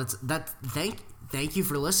 dude, no, thank you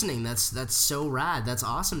for listening. That's so rad. That's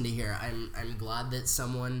awesome to hear. I'm glad that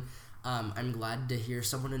someone. I'm glad to hear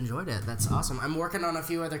someone enjoyed it. That's awesome. I'm working on a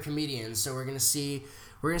few other comedians, so we're gonna see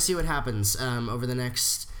what happens over the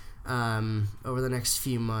next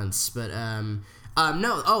few months. But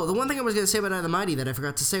no. Oh, the one thing I was gonna say about Night of the Mighty that I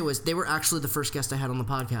forgot to say was they were actually the first guest I had on the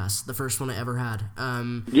podcast, the first one I ever had.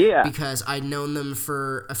 Because I'd known them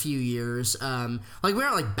for a few years. Like we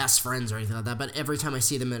aren't like best friends or anything like that, but every time I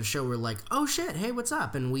see them at a show, we're like, oh shit, hey, what's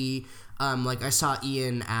up? And we like I saw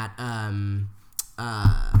Ian at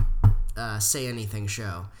Say Anything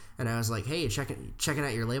show, and I was like, hey, checking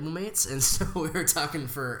out your label mates, and so we were talking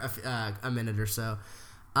for a minute or so,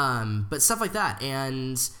 but stuff like that,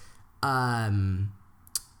 and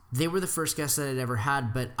they were the first guest that I'd ever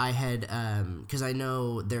had, but I had because I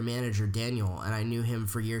know their manager Daniel, and I knew him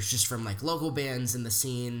for years just from like local bands in the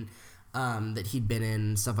scene that he'd been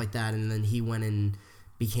in, stuff like that, and then he went and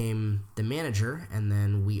became the manager, and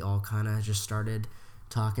then we all kind of just started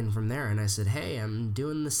talking from there, and I said, hey, I'm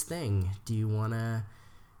doing this thing, do you want to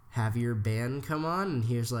have your band come on? And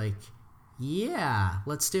he was like, yeah,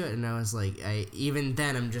 let's do it. And I was like, even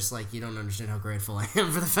then I'm just like, you don't understand how grateful I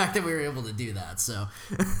am for the fact that we were able to do that. So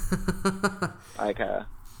like I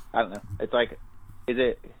don't know, it's like,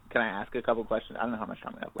 can I ask a couple questions? I don't know how much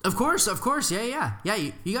time we have left. Of course, yeah,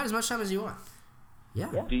 you got as much time as you want.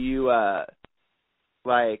 Yeah. Do you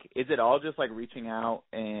like, is it all just like reaching out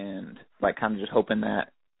and like kind of just hoping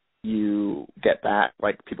that you get back,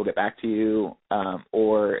 like people get back to you,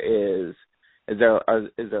 or is there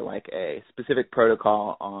like a specific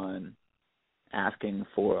protocol on asking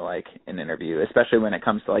for like an interview, especially when it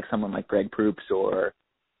comes to like someone like Greg Proops or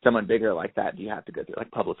someone bigger like that? Do you have to go through like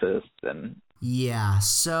publicists and? Yeah,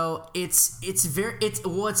 so it's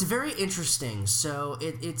very interesting. So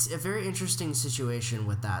it's a very interesting situation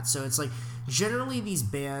with that. So it's like generally these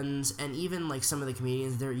bands and even like some of the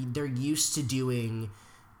comedians, they're used to doing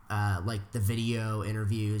like the video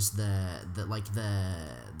interviews,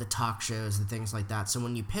 the talk shows and things like that. So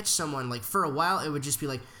when you pitch someone, like for a while it would just be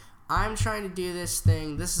like, I'm trying to do this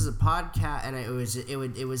thing. This is a podcast, and it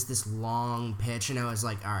was this long pitch, and I was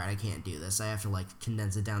like, all right, I can't do this. I have to like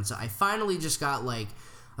condense it down. So I finally just got like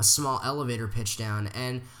a small elevator pitch down,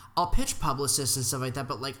 and I'll pitch publicists and stuff like that.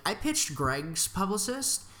 But like I pitched Greg's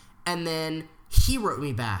publicist, and then he wrote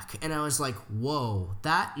me back, and I was like, whoa,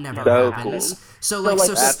 that never happens. Cool.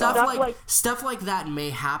 So stuff like that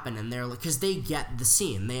may happen, and they're like, because they get the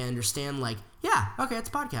scene, they understand like, yeah, okay, it's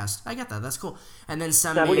a podcast. I get that. That's cool. And then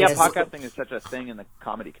some. Well, yeah, podcasting is such a thing in the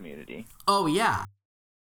comedy community. Oh yeah.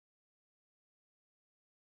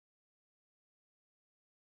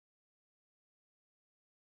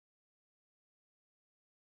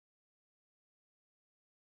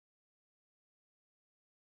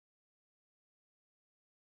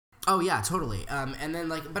 Oh yeah, totally. And then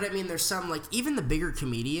like, but I mean, there's some like even the bigger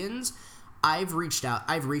comedians. I've reached out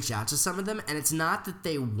to some of them, and it's not that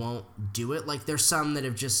they won't do it. Like, there's some that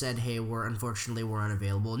have just said, hey, we're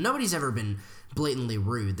unavailable. Nobody's ever been blatantly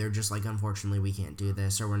rude. They're just like, unfortunately, we can't do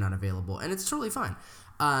this, or we're not available, and it's totally fine.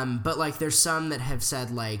 But, like, there's some that have said,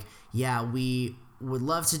 like, yeah, we would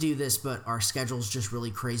love to do this, but our schedule's just really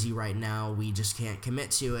crazy right now. We just can't commit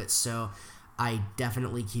to it, so I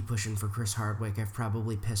definitely keep pushing for Chris Hardwick. I've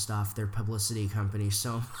probably pissed off their publicity company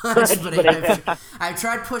so much, but I've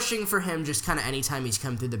tried pushing for him just kind of anytime he's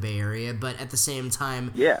come through the Bay Area, but at the same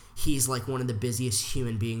time, he's like one of the busiest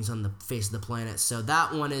human beings on the face of the planet, so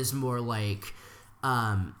that one is more like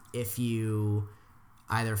if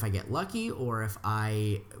I get lucky or if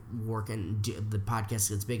I work and the podcast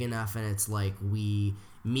gets big enough and it's like we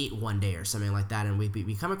meet one day or something like that and we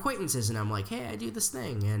become acquaintances and I'm like, hey, I do this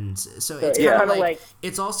thing, and so it's kind of like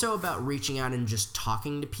it's also about reaching out and just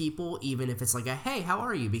talking to people, even if it's like a hey, how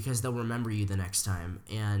are you, because they'll remember you the next time.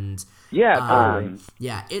 And totally.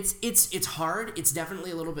 It's hard. It's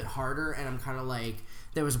definitely a little bit harder, and I'm kind of like,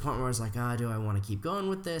 there was a point where I was like, do I want to keep going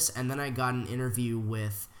with this? And then I got an interview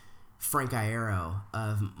with Frank Iero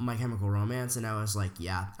of My Chemical Romance, and I was like,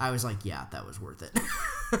 yeah, that was worth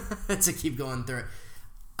it to keep going through it.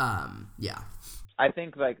 I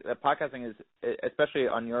think like the podcasting is, especially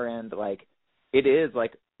on your end, like it is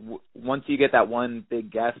like once you get that one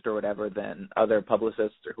big guest or whatever, then other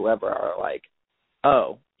publicists or whoever are like,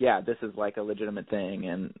 oh, yeah, this is like a legitimate thing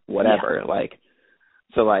and whatever. Yeah. Like,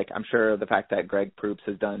 so like I'm sure the fact that Greg Proops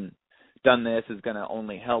has done this is going to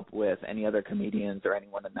only help with any other comedians or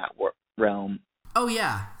anyone in that realm. Oh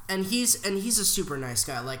yeah, and he's a super nice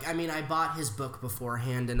guy. Like, I mean, I bought his book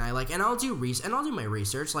beforehand, and I'll do my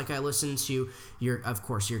research. Like, I listen to your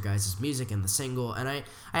guys' music and the single, and I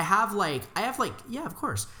have yeah, of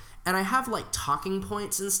course, and I have like talking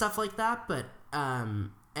points and stuff like that. But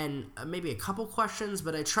and maybe a couple questions,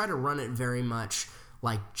 but I try to run it very much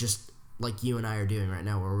like just like you and I are doing right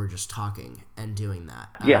now, where we're just talking and doing that.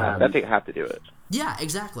 Yeah, that's how you have to do it. Yeah,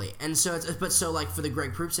 exactly. And so so like for the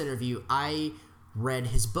Greg Proops interview, I read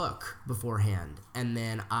his book beforehand, and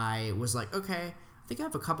then I was like, okay, I think I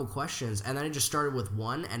have a couple questions, and then I just started with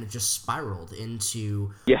one, and it just spiraled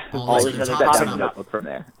into all these other topics from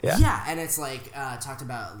there. Yeah, and it's like talked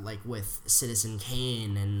about like with Citizen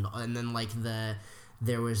Kane, and then like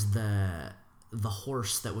there was the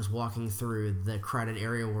horse that was walking through the crowded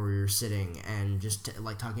area where we were sitting, and just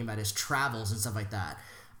like talking about his travels and stuff like that.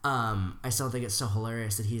 I still think it's so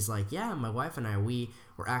hilarious that he's like, yeah, my wife and I, we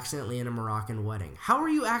were accidentally in a Moroccan wedding. How were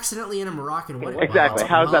you accidentally in a Moroccan wedding? Exactly.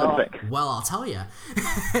 How's that a thing? Well, I'll tell you.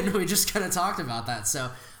 And we just kind of talked about that.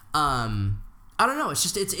 So, I don't know. It's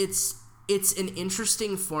just, it's an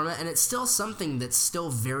interesting format, and it's still something that's still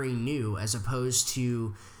very new as opposed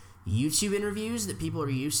to YouTube interviews that people are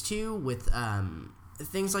used to with,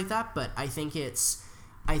 things like that. But I think it's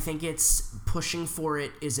pushing for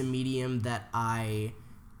it is a medium that I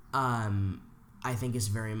think is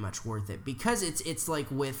very much worth it, because it's like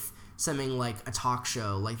with something like a talk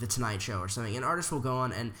show like The Tonight Show or something, an artist will go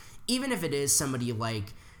on, and even if it is somebody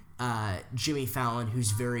like Jimmy Fallon,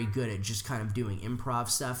 who's very good at just kind of doing improv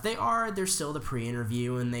stuff, they're still the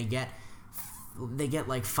pre-interview, and they get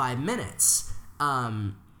like 5 minutes.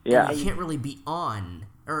 Yeah, and you can't really be on,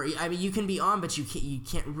 or I mean, you can be on, but you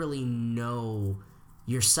can't really know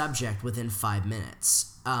your subject within 5 minutes.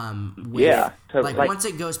 Totally. Like once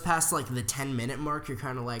it goes past like the 10-minute mark, you're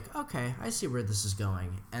kind of like, okay, I see where this is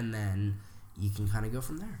going, and then you can kind of go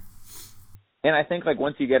from there. And I think like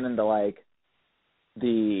once you get into like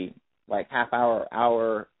the like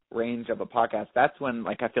hour range of a podcast, that's when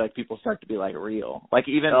like I feel like people start to be like real. Like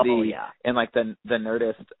even in like the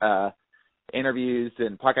Nerdist interviews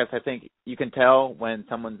and podcasts, I think you can tell when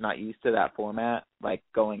someone's not used to that format, like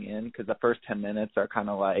going in, because the first 10 minutes are kind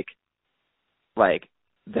of like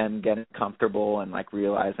them getting comfortable and like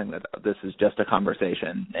realizing that this is just a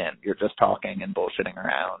conversation and you're just talking and bullshitting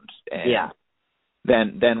around. And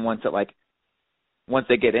then once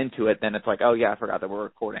they get into it, then it's like, oh yeah, I forgot that we're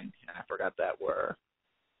recording, and I forgot that we're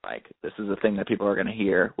like, this is a thing that people are going to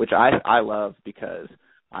hear, which I love, because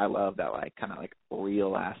I love that like kind of like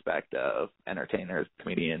real aspect of entertainers,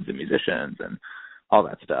 comedians, and musicians and all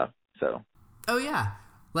that stuff. So. Oh yeah.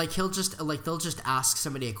 Like they'll just ask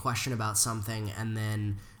somebody a question about something, and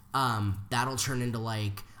then that'll turn into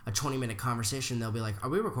like a 20-minute conversation. They'll be like, "Are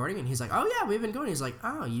we recording?" And he's like, "Oh yeah, we've been going." He's like,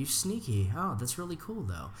 "Oh, you sneaky. Oh, that's really cool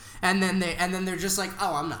though." And then they're just like,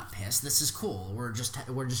 "Oh, I'm not pissed. This is cool. We're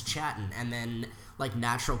just chatting." And then like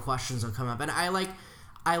natural questions will come up, and I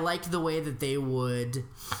like the way that they would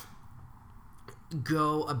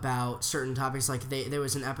go about certain topics. Like there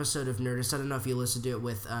was an episode of Nerdist, I don't know if you listened to it,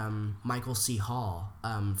 with Michael C. Hall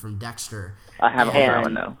from Dexter. I haven't heard that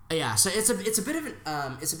one though. Yeah, so it's a bit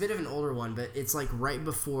of an older one, but it's like right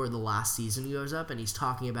before the last season goes up, and he's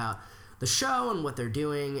talking about the show and what they're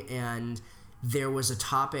doing, and there was a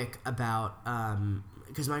topic about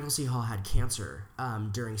because Michael C. Hall had cancer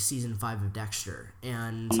during season 5 of Dexter,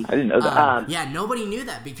 and I didn't know that. Yeah, nobody knew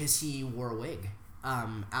that because he wore a wig.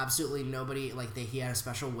 Absolutely nobody, like he had a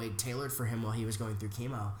special wig tailored for him while he was going through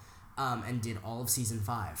chemo, and did all of season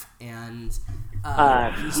 5. And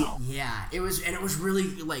it was really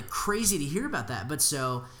like crazy to hear about that. But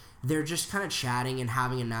so they're just kind of chatting and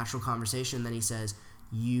having a natural conversation. Then he says,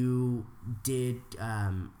 "You did.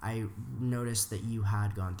 I noticed that you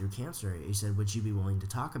had gone through cancer." He said, "Would you be willing to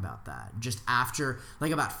talk about that?" Just after,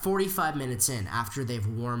 like about 45 minutes in, after they've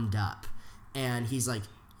warmed up, and he's like,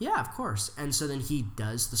 "Yeah, of course." And so then he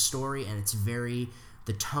does the story, and it's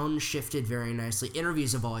the tone shifted very nicely.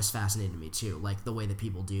 Interviews have always fascinated me too, like the way that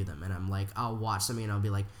people do them. And I'm like, I'll watch something and I'll be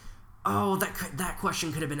like, oh, that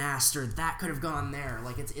question could have been asked, or that could have gone there.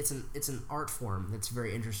 Like it's an art form that's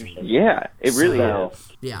very interesting. Yeah, it really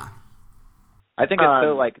is. Yeah, I think it's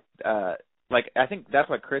so like I think that's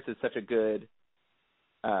why Chris is such a good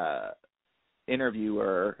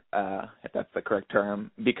interviewer, if that's the correct term,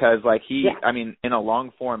 because like I mean, in a long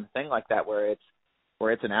form thing like that where it's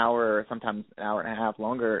an hour or sometimes an hour and a half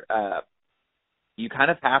longer, you kind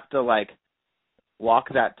of have to like walk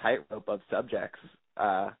that tightrope of subjects.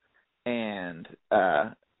 And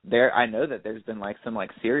there, I know that there's been like some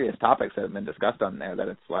like serious topics that have been discussed on there that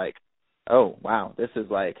it's like, oh wow, this is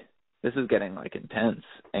getting like intense,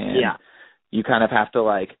 and you kind of have to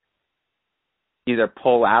like either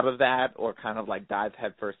pull out of that or kind of like dive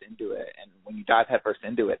headfirst into it. And when you dive headfirst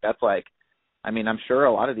into it, that's like, I mean, I'm sure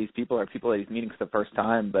a lot of these people are people that he's meeting for the first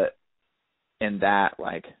time, but in that,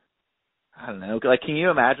 like, I don't know, like, can you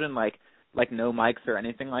imagine like no mics or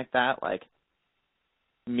anything like that, like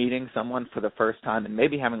meeting someone for the first time and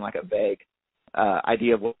maybe having like a vague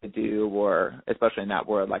idea of what to do, or especially in that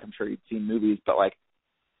world, like I'm sure you've seen movies, but like,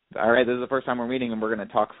 all right, this is the first time we're meeting and we're going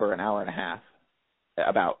to talk for an hour and a half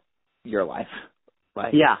about your life.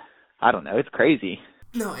 Like, I don't know, it's crazy.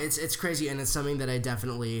 No, it's crazy, and it's something that I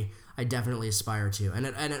definitely aspire to, and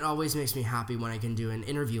it always makes me happy when I can do an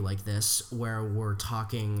interview like this where we're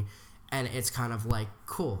talking, and it's kind of like,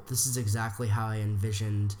 cool, this is exactly how I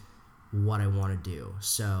envisioned what I want to do.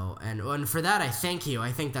 So, and for that, I thank you.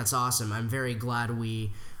 I think that's awesome. I'm very glad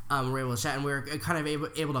we were able to chat, and we were kind of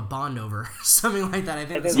able to bond over something like that. I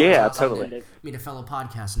think that's awesome. Totally. Meet a fellow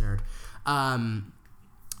podcast nerd.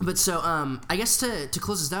 But so, I guess to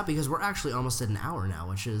close this out, because we're actually almost at an hour now,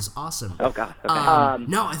 which is awesome. Oh God.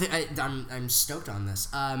 Okay. No, I think I'm stoked on this.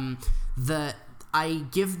 I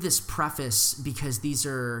give this preface because these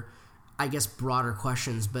are, I guess, broader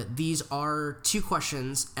questions, but these are 2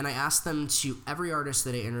 questions, and I ask them to every artist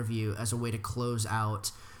that I interview as a way to close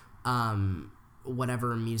out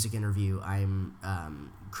whatever music interview I'm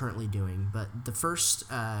currently doing. But the first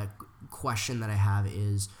question that I have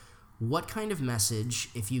is, what kind of message,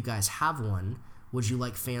 if you guys have one, would you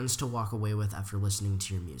like fans to walk away with after listening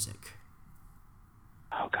to your music?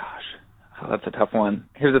 Oh, gosh. Oh, that's a tough one.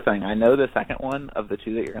 Here's the thing. I know the second one of the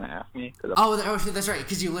 2 that you're going to ask me. That's right,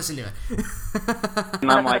 because you listened to it. And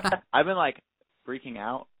I'm like, I've been like freaking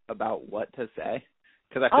out about what to say,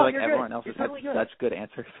 because I feel like everyone else has had such good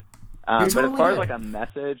answers. But as far as like a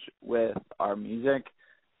message with our music,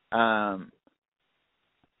 oh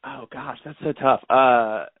gosh, that's so tough.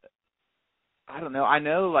 I don't know. I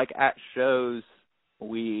know, like, at shows,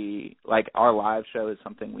 we, like, our live show is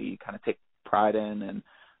something we kind of take pride in, and,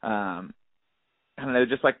 I don't know,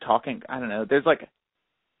 just, like, talking, I don't know, there's, like,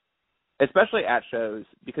 especially at shows,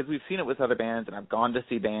 because we've seen it with other bands, and I've gone to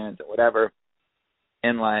see bands and whatever,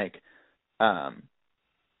 and, like,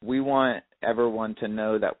 we want everyone to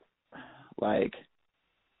know that, like,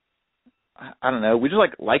 I don't know, we just,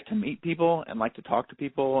 like to meet people and like to talk to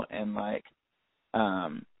people, and, like,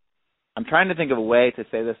 I'm trying to think of a way to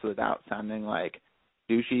say this without sounding like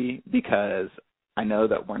douchey, because I know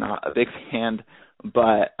that we're not a big fan,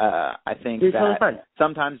 but I think that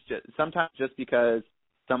sometimes just because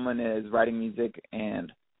someone is writing music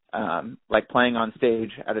and like playing on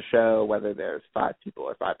stage at a show, whether there's 5 people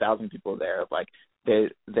or 5,000 people there, like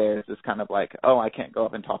there's this kind of like, oh, I can't go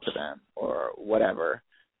up and talk to them or whatever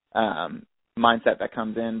mindset that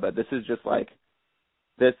comes in. But this is just like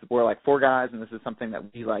this. We're like 4 guys, and this is something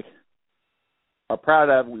that we like are proud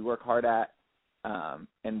of, we work hard at,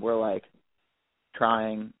 and we're like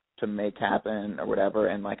trying to make happen or whatever,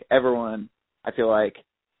 and like everyone, I feel like,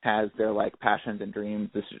 has their like passions and dreams.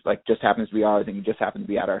 This is, like, just happens to be ours, and you just happen to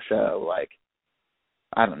be at our show. Like,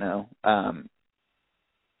 I don't know.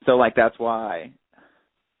 So like that's why,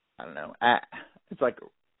 I don't know. It's like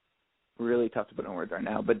really tough to put in words right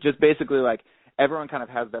now, but just basically like everyone kind of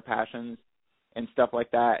has their passions and stuff like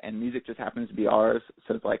that, and music just happens to be ours.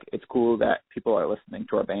 So it's like, it's cool that people are listening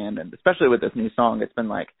to our band, and especially with this new song, it's been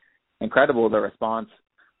like incredible, the response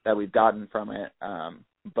that we've gotten from it.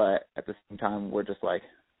 But at the same time, we're just like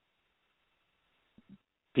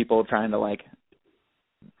people trying to like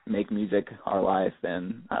make music our life,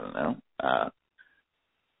 and I don't know. I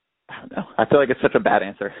don't know. I feel like it's such a bad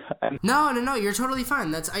answer. No, you're totally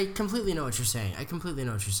fine. I completely know what you're saying.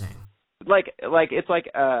 Like it's like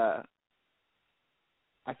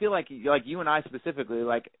I feel like you and I specifically,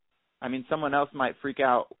 like, I mean, someone else might freak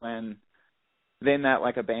out when they met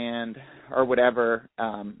like a band or whatever,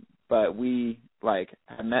 but we like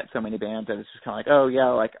have met so many bands that it's just kind of like, oh yeah,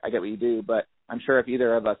 like I get what you do. But I'm sure if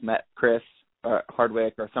either of us met Chris or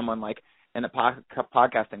Hardwick or someone like in the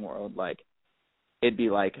podcasting world, like it'd be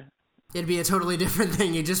a totally different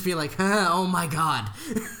thing. You'd just be like, oh my God.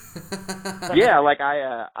 Yeah, like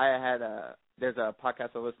I had there's a podcast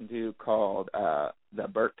I listen to called the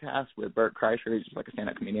Bertcast with Bert Kreischer. He's just like a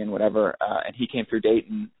stand-up comedian, whatever. And he came through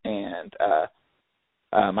Dayton, and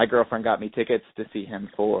my girlfriend got me tickets to see him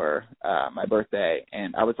for my birthday,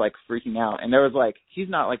 and I was like freaking out. And there was like, he's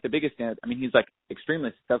not like the biggest stand-up. I mean, he's like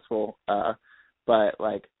extremely successful, but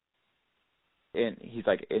like he's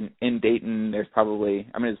like in Dayton. There's probably,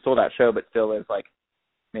 I mean, it's a sold out show, but still there's like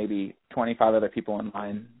maybe 25 other people in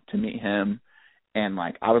line to meet him. And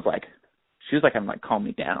like, I was like, she was like, I'm like, calm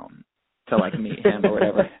me down to like meet him or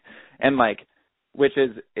whatever. And like,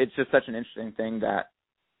 it's just such an interesting thing that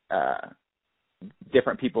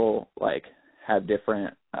different people like have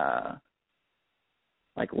different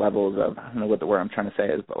like levels of, I don't know what the word I'm trying to say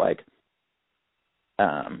is, but like,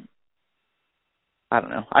 I don't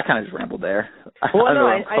know. I kind of just rambled there. Well, I don't know no,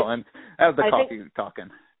 what I'm calling. That was the coffee talking.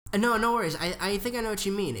 No worries. I think I know what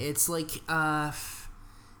you mean. It's like,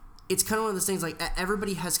 it's kind of one of those things, like,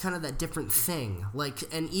 everybody has kind of that different thing. Like,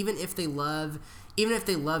 and even if they love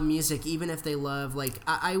music, even if they love, like,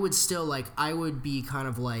 I would still, like, I would be kind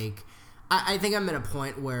of like, I think I'm at a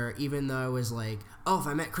point where even though I was like, oh, if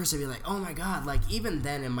I met Chris, I'd be like, oh my God. Like, even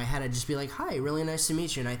then in my head, I'd just be like, hi, really nice to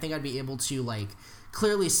meet you. And I think I'd be able to, like,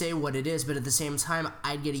 clearly say what it is, but at the same time,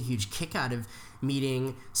 I'd get a huge kick out of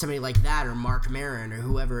meeting somebody like that or Mark Maron or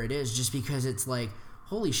whoever it is, just because it's like,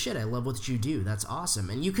 holy shit, I love what you do. That's awesome.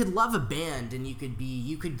 And you could love a band, and you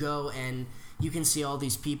could go and you can see all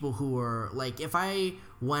these people who are like, if I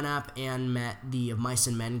went up and met the Mice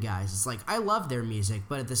and Men guys, it's like, I love their music,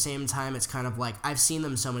 but at the same time, it's kind of like, I've seen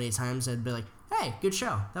them so many times, I'd be like, hey, good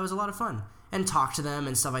show. That was a lot of fun. And talk to them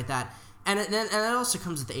and stuff like that. And it also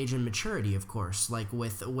comes with age and maturity, of course. Like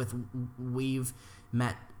with we've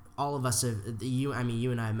met, all of us, you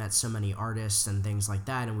and I have met so many artists and things like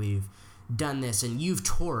that, and we've done this, and you've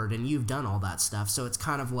toured and you've done all that stuff. So it's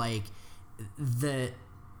kind of like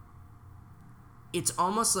it's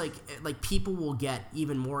almost like people will get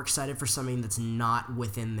even more excited for something that's not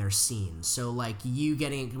within their scene. So like you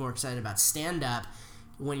getting more excited about stand-up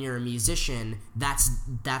when you're a musician, that's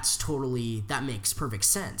totally, that makes perfect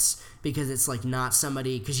sense, because it's like not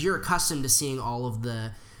somebody, because you're accustomed to seeing all of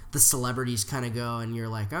the celebrities kind of go, and you're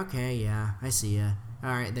like, okay, yeah, I see ya.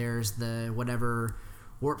 All right, there's the whatever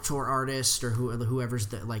Warped Tour artist or whoever's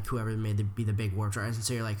whoever made be the big Warped Tour artist, and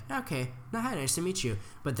so you're like, okay, hi, nice to meet you.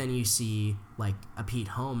 But then you see like a Pete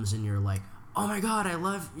Holmes, and you're like, oh my God, I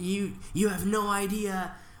love you. You have no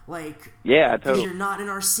idea. Like, yeah, totally. You're not in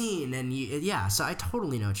our scene, and so I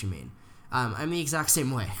totally know what you mean. I'm the exact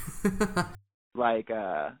same way. Like,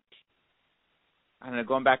 I don't know,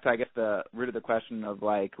 going back to, I guess, the root of the question of,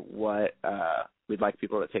 like, what we'd like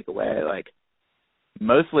people to take away, like,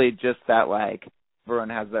 mostly just that, like, everyone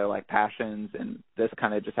has their, like, passions, and this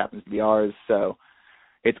kind of just happens to be ours, so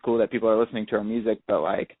it's cool that people are listening to our music, but,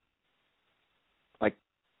 like,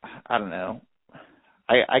 I don't know.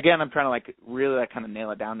 I'm trying to, like, really, like, kind of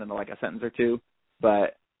nail it down into, like, a sentence or two,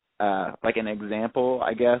 but, like, an example,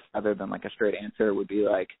 I guess, other than, like, a straight answer would be,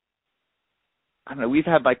 like, I don't know, we've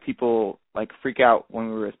had, like, people, like, freak out when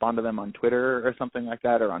we respond to them on Twitter or something like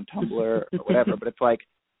that, or on Tumblr or whatever, but it's like,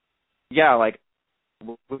 yeah, like,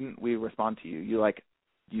 wouldn't we respond to you? You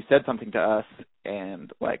said something to us,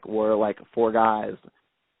 and, like, we're, like, four guys,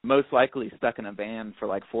 most likely stuck in a van for,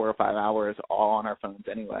 like, 4 or 5 hours, all on our phones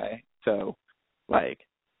anyway, so... Like,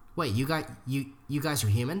 wait, you guys are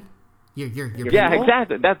human? You're yeah, people?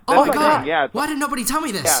 Exactly. That's oh my God! Yeah, why did nobody tell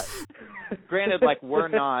me this? Yeah. Granted, like, we're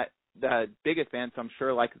not the biggest fans, so I'm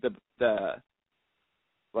sure like the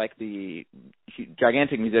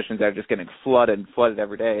gigantic musicians that are just getting flooded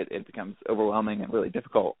every day. It becomes overwhelming and really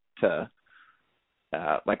difficult to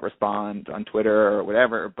like respond on Twitter or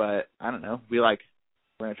whatever. But I don't know. We're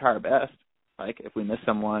gonna try our best. Like, if we miss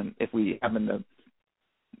someone, if we happen to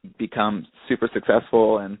become super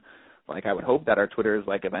successful, and like I would hope that our Twitters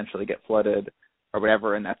like eventually get flooded or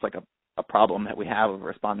whatever, and that's like a problem that we have of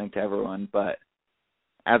responding to everyone. But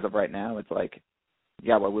as of right now, it's like,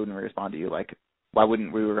 yeah, why wouldn't we respond to you? Like, why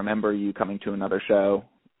wouldn't we remember you coming to another show?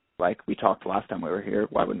 Like we talked last time we were here.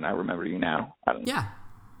 Why wouldn't I remember you now? I don't know. Yeah,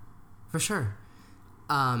 for sure.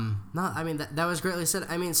 No, I mean that was greatly said.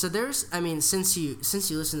 I mean, so since you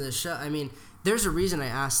listen to the show, I mean, there's a reason I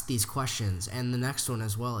asked these questions, and the next one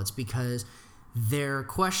as well. It's because they're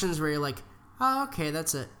questions where you're like, oh, okay,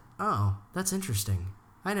 that's interesting.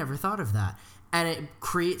 I never thought of that. And it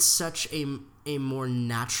creates such a more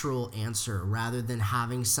natural answer, rather than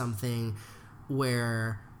having something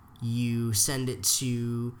where you send it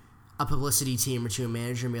to a publicity team or to a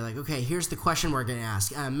manager and be like, okay, here's the question we're going to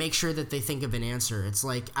ask. Make sure that they think of an answer. It's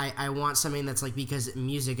like, I want something that's like, because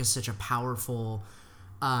music is such a powerful...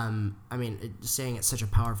 saying it's such a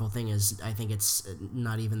powerful thing is, I think it's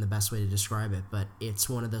not even the best way to describe it, but it's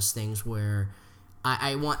one of those things where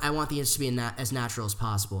I want the answer to be as natural as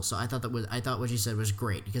possible. So I thought what you said was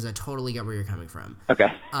great, because I totally get where you're coming from. Okay,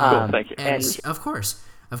 cool, thank you. And of course.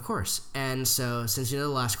 And so, since you know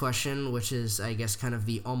the last question, which is, I guess, kind of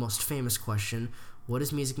the almost famous question, what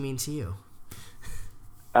does music mean to you?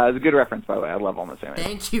 It's a good reference, by the way. I love Almost Famous.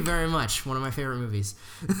 Thank you very much. One of my favorite movies.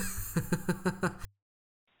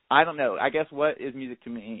 I don't know. I guess what is music to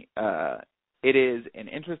me? It is an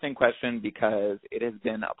interesting question because it has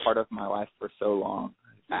been a part of my life for so long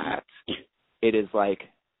that it is like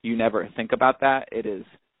you never think about that. It is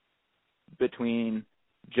between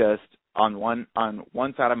just on one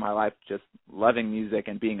side of my life just loving music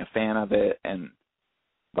and being a fan of it, and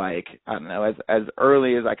like I don't know, as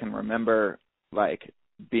early as I can remember, like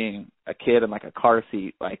being a kid in like a car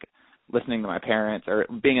seat, like listening to my parents, or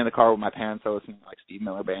being in the car with my parents, so listening to like Steve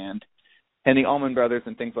Miller Band and the Allman Brothers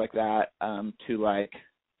and things like that, to like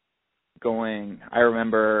going, I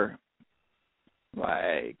remember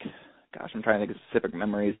like, gosh, I'm trying to think of specific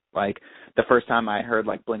memories, like the first time I heard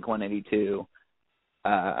like Blink-182,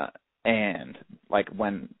 and like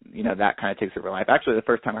when, you know, that kind of takes over life. Actually, the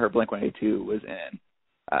first time I heard Blink-182 was in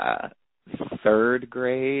third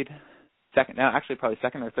grade, probably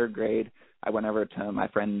second or third grade. I went over to my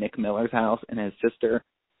friend Nick Miller's house, and his sister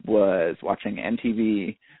was watching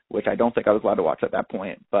MTV, which I don't think I was allowed to watch at that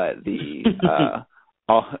point, but the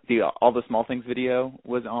all the Small Things video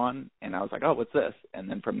was on, and I was like, oh, what's this? And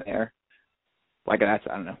then from there, like that's,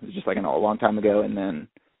 I don't know, it was just like a long time ago. And then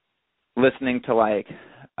listening to like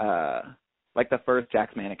the first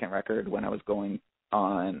Jack's Mannequin record when I was going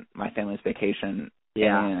on my family's vacation,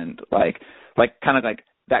 and like kind of like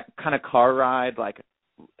that kind of car ride, like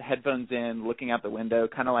headphones in, looking out the window,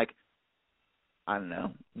 kind of like, I don't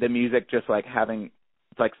know, the music just like having,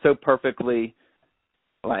 like so perfectly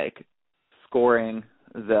like scoring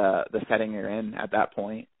the setting you're in at that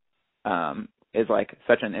point, is like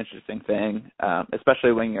such an interesting thing,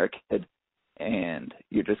 especially when you're a kid and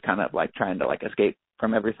you're just kind of like trying to like escape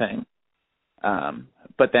from everything.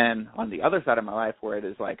 But then on the other side of my life, where it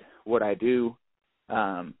is like what I do,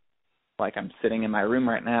 like I'm sitting in my room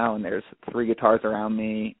right now and there's 3 guitars around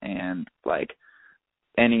me and like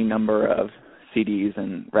any number of CDs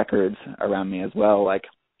and records around me as well. Like,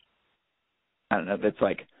 I don't know, that's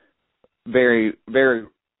like very, very,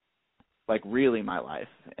 like really my life.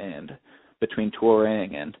 And between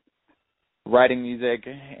touring and writing music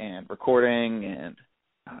and recording and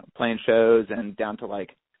playing shows and down to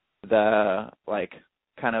like the like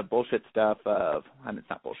kind of bullshit stuff of, I mean, it's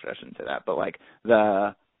not bullshit, I shouldn't say that, but like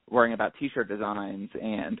the worrying about t-shirt designs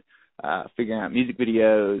and figuring out music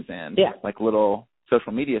videos and like little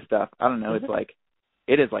social media stuff. I don't know. It's like,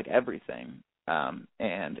 it is like everything.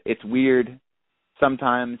 And it's weird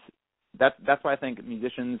sometimes. That's why I think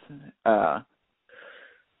musicians,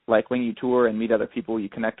 like when you tour and meet other people, you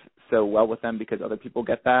connect so well with them because other people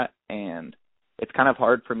get that. And it's kind of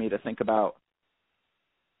hard for me to think about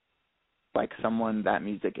like someone that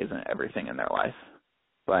music isn't everything in their life.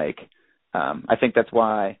 Like, I think that's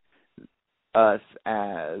why us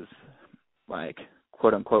as like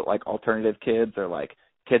quote unquote like alternative kids, or like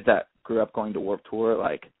kids that grew up going to Warped Tour,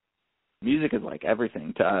 like music is like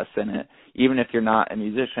everything to us. And it, even if you're not a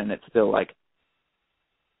musician, it's still like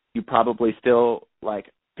you probably still like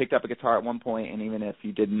picked up a guitar at one point, and even if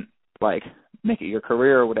you didn't like make it your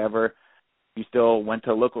career or whatever, you still went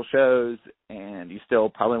to local shows, and you still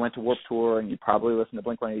probably went to Warped Tour, and you probably listened to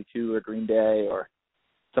Blink-182 or Green Day or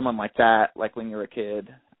someone like that, like when you were a kid.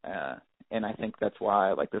 And I think that's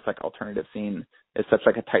why like this like alternative scene is such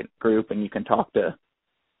like a tight group, and you can talk to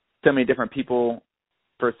so many different people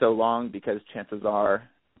for so long, because chances are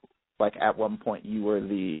like at one point you were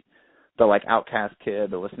the like outcast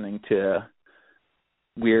kid listening to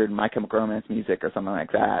weird My Chemical Romance music or something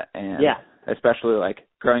like that. And especially like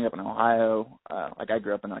growing up in Ohio, like I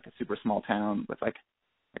grew up in like a super small town with like,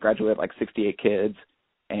 I graduated like 68 kids,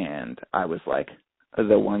 and I was like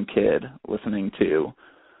the one kid listening to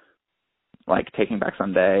like Taking Back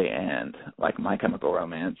Sunday and like My Chemical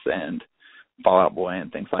Romance and Fall Out Boy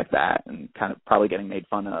and things like that, and kind of probably getting made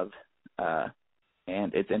fun of.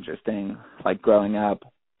 And it's interesting, like growing up,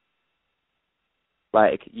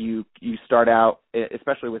 like you start out,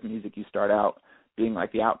 especially with music, you start out being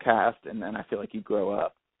like the outcast, and then I feel like you grow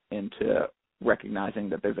up into recognizing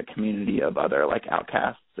that there's a community of other like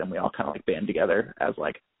outcasts, and we all kind of like band together as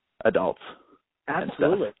like adults.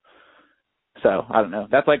 Absolutely. So I don't know.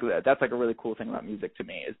 That's like a really cool thing about music to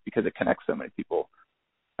me, is because it connects so many people,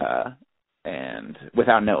 and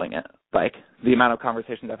without knowing it, like the amount of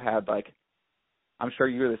conversations I've had, like I'm sure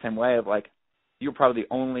you're the same way, of like you're probably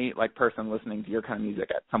the only like person listening to your kind of music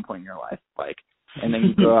at some point in your life, like, and then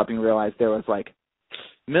you grow up and you realize there was like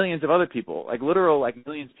millions of other people, like literal like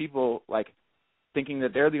millions of people, like thinking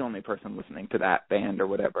that they're the only person listening to that band or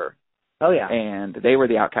whatever. Oh yeah. And they were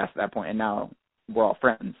the outcast at that point, and now we're all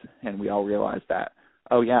friends, and we all realize that,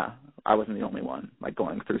 oh yeah, I wasn't the only one like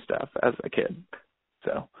going through stuff as a kid.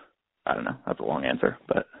 So I don't know. That's a long answer,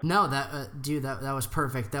 but no, dude, that was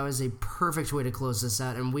perfect. That was a perfect way to close this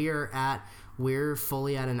out, and we're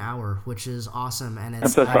fully at an hour, which is awesome. And I'm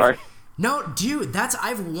so sorry. No, dude,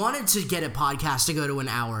 I've wanted to get a podcast to go to an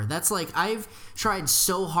hour. That's like, I've tried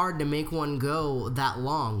so hard to make one go that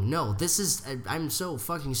long. No, I'm so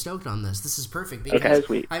fucking stoked on this. This is perfect. Because, okay,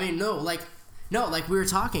 sweet. I mean, like we were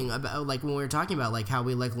talking about, like when we were talking about like how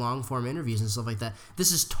we like long form interviews and stuff like that.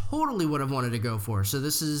 This is totally what I've wanted to go for. So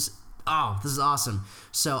this is awesome.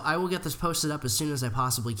 So I will get this posted up as soon as I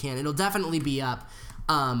possibly can. It'll definitely be up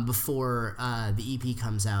before the EP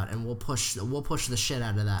comes out, and we'll push the shit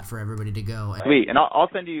out of that for everybody to go. Sweet, and I'll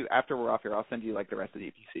send you, after we're off here, I'll send you like the rest of the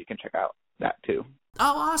EP so you can check out that too.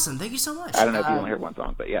 Oh, awesome! Thank you so much. I don't know if you want to hear one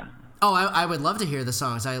song, but yeah. Oh, I would love to hear the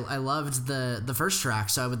songs. I loved the first track,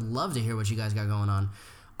 so I would love to hear what you guys got going on.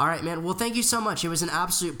 All right, man. Well, thank you so much. It was an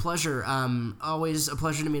absolute pleasure. Always a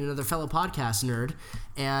pleasure to meet another fellow podcast nerd,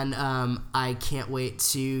 and I can't wait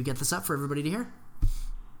to get this up for everybody to hear.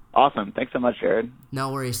 Awesome. Thanks so much, Jared.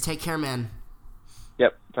 No worries. Take care, man.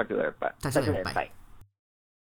 Yep. Talk to you later. Bye. Talk to you later. Bye.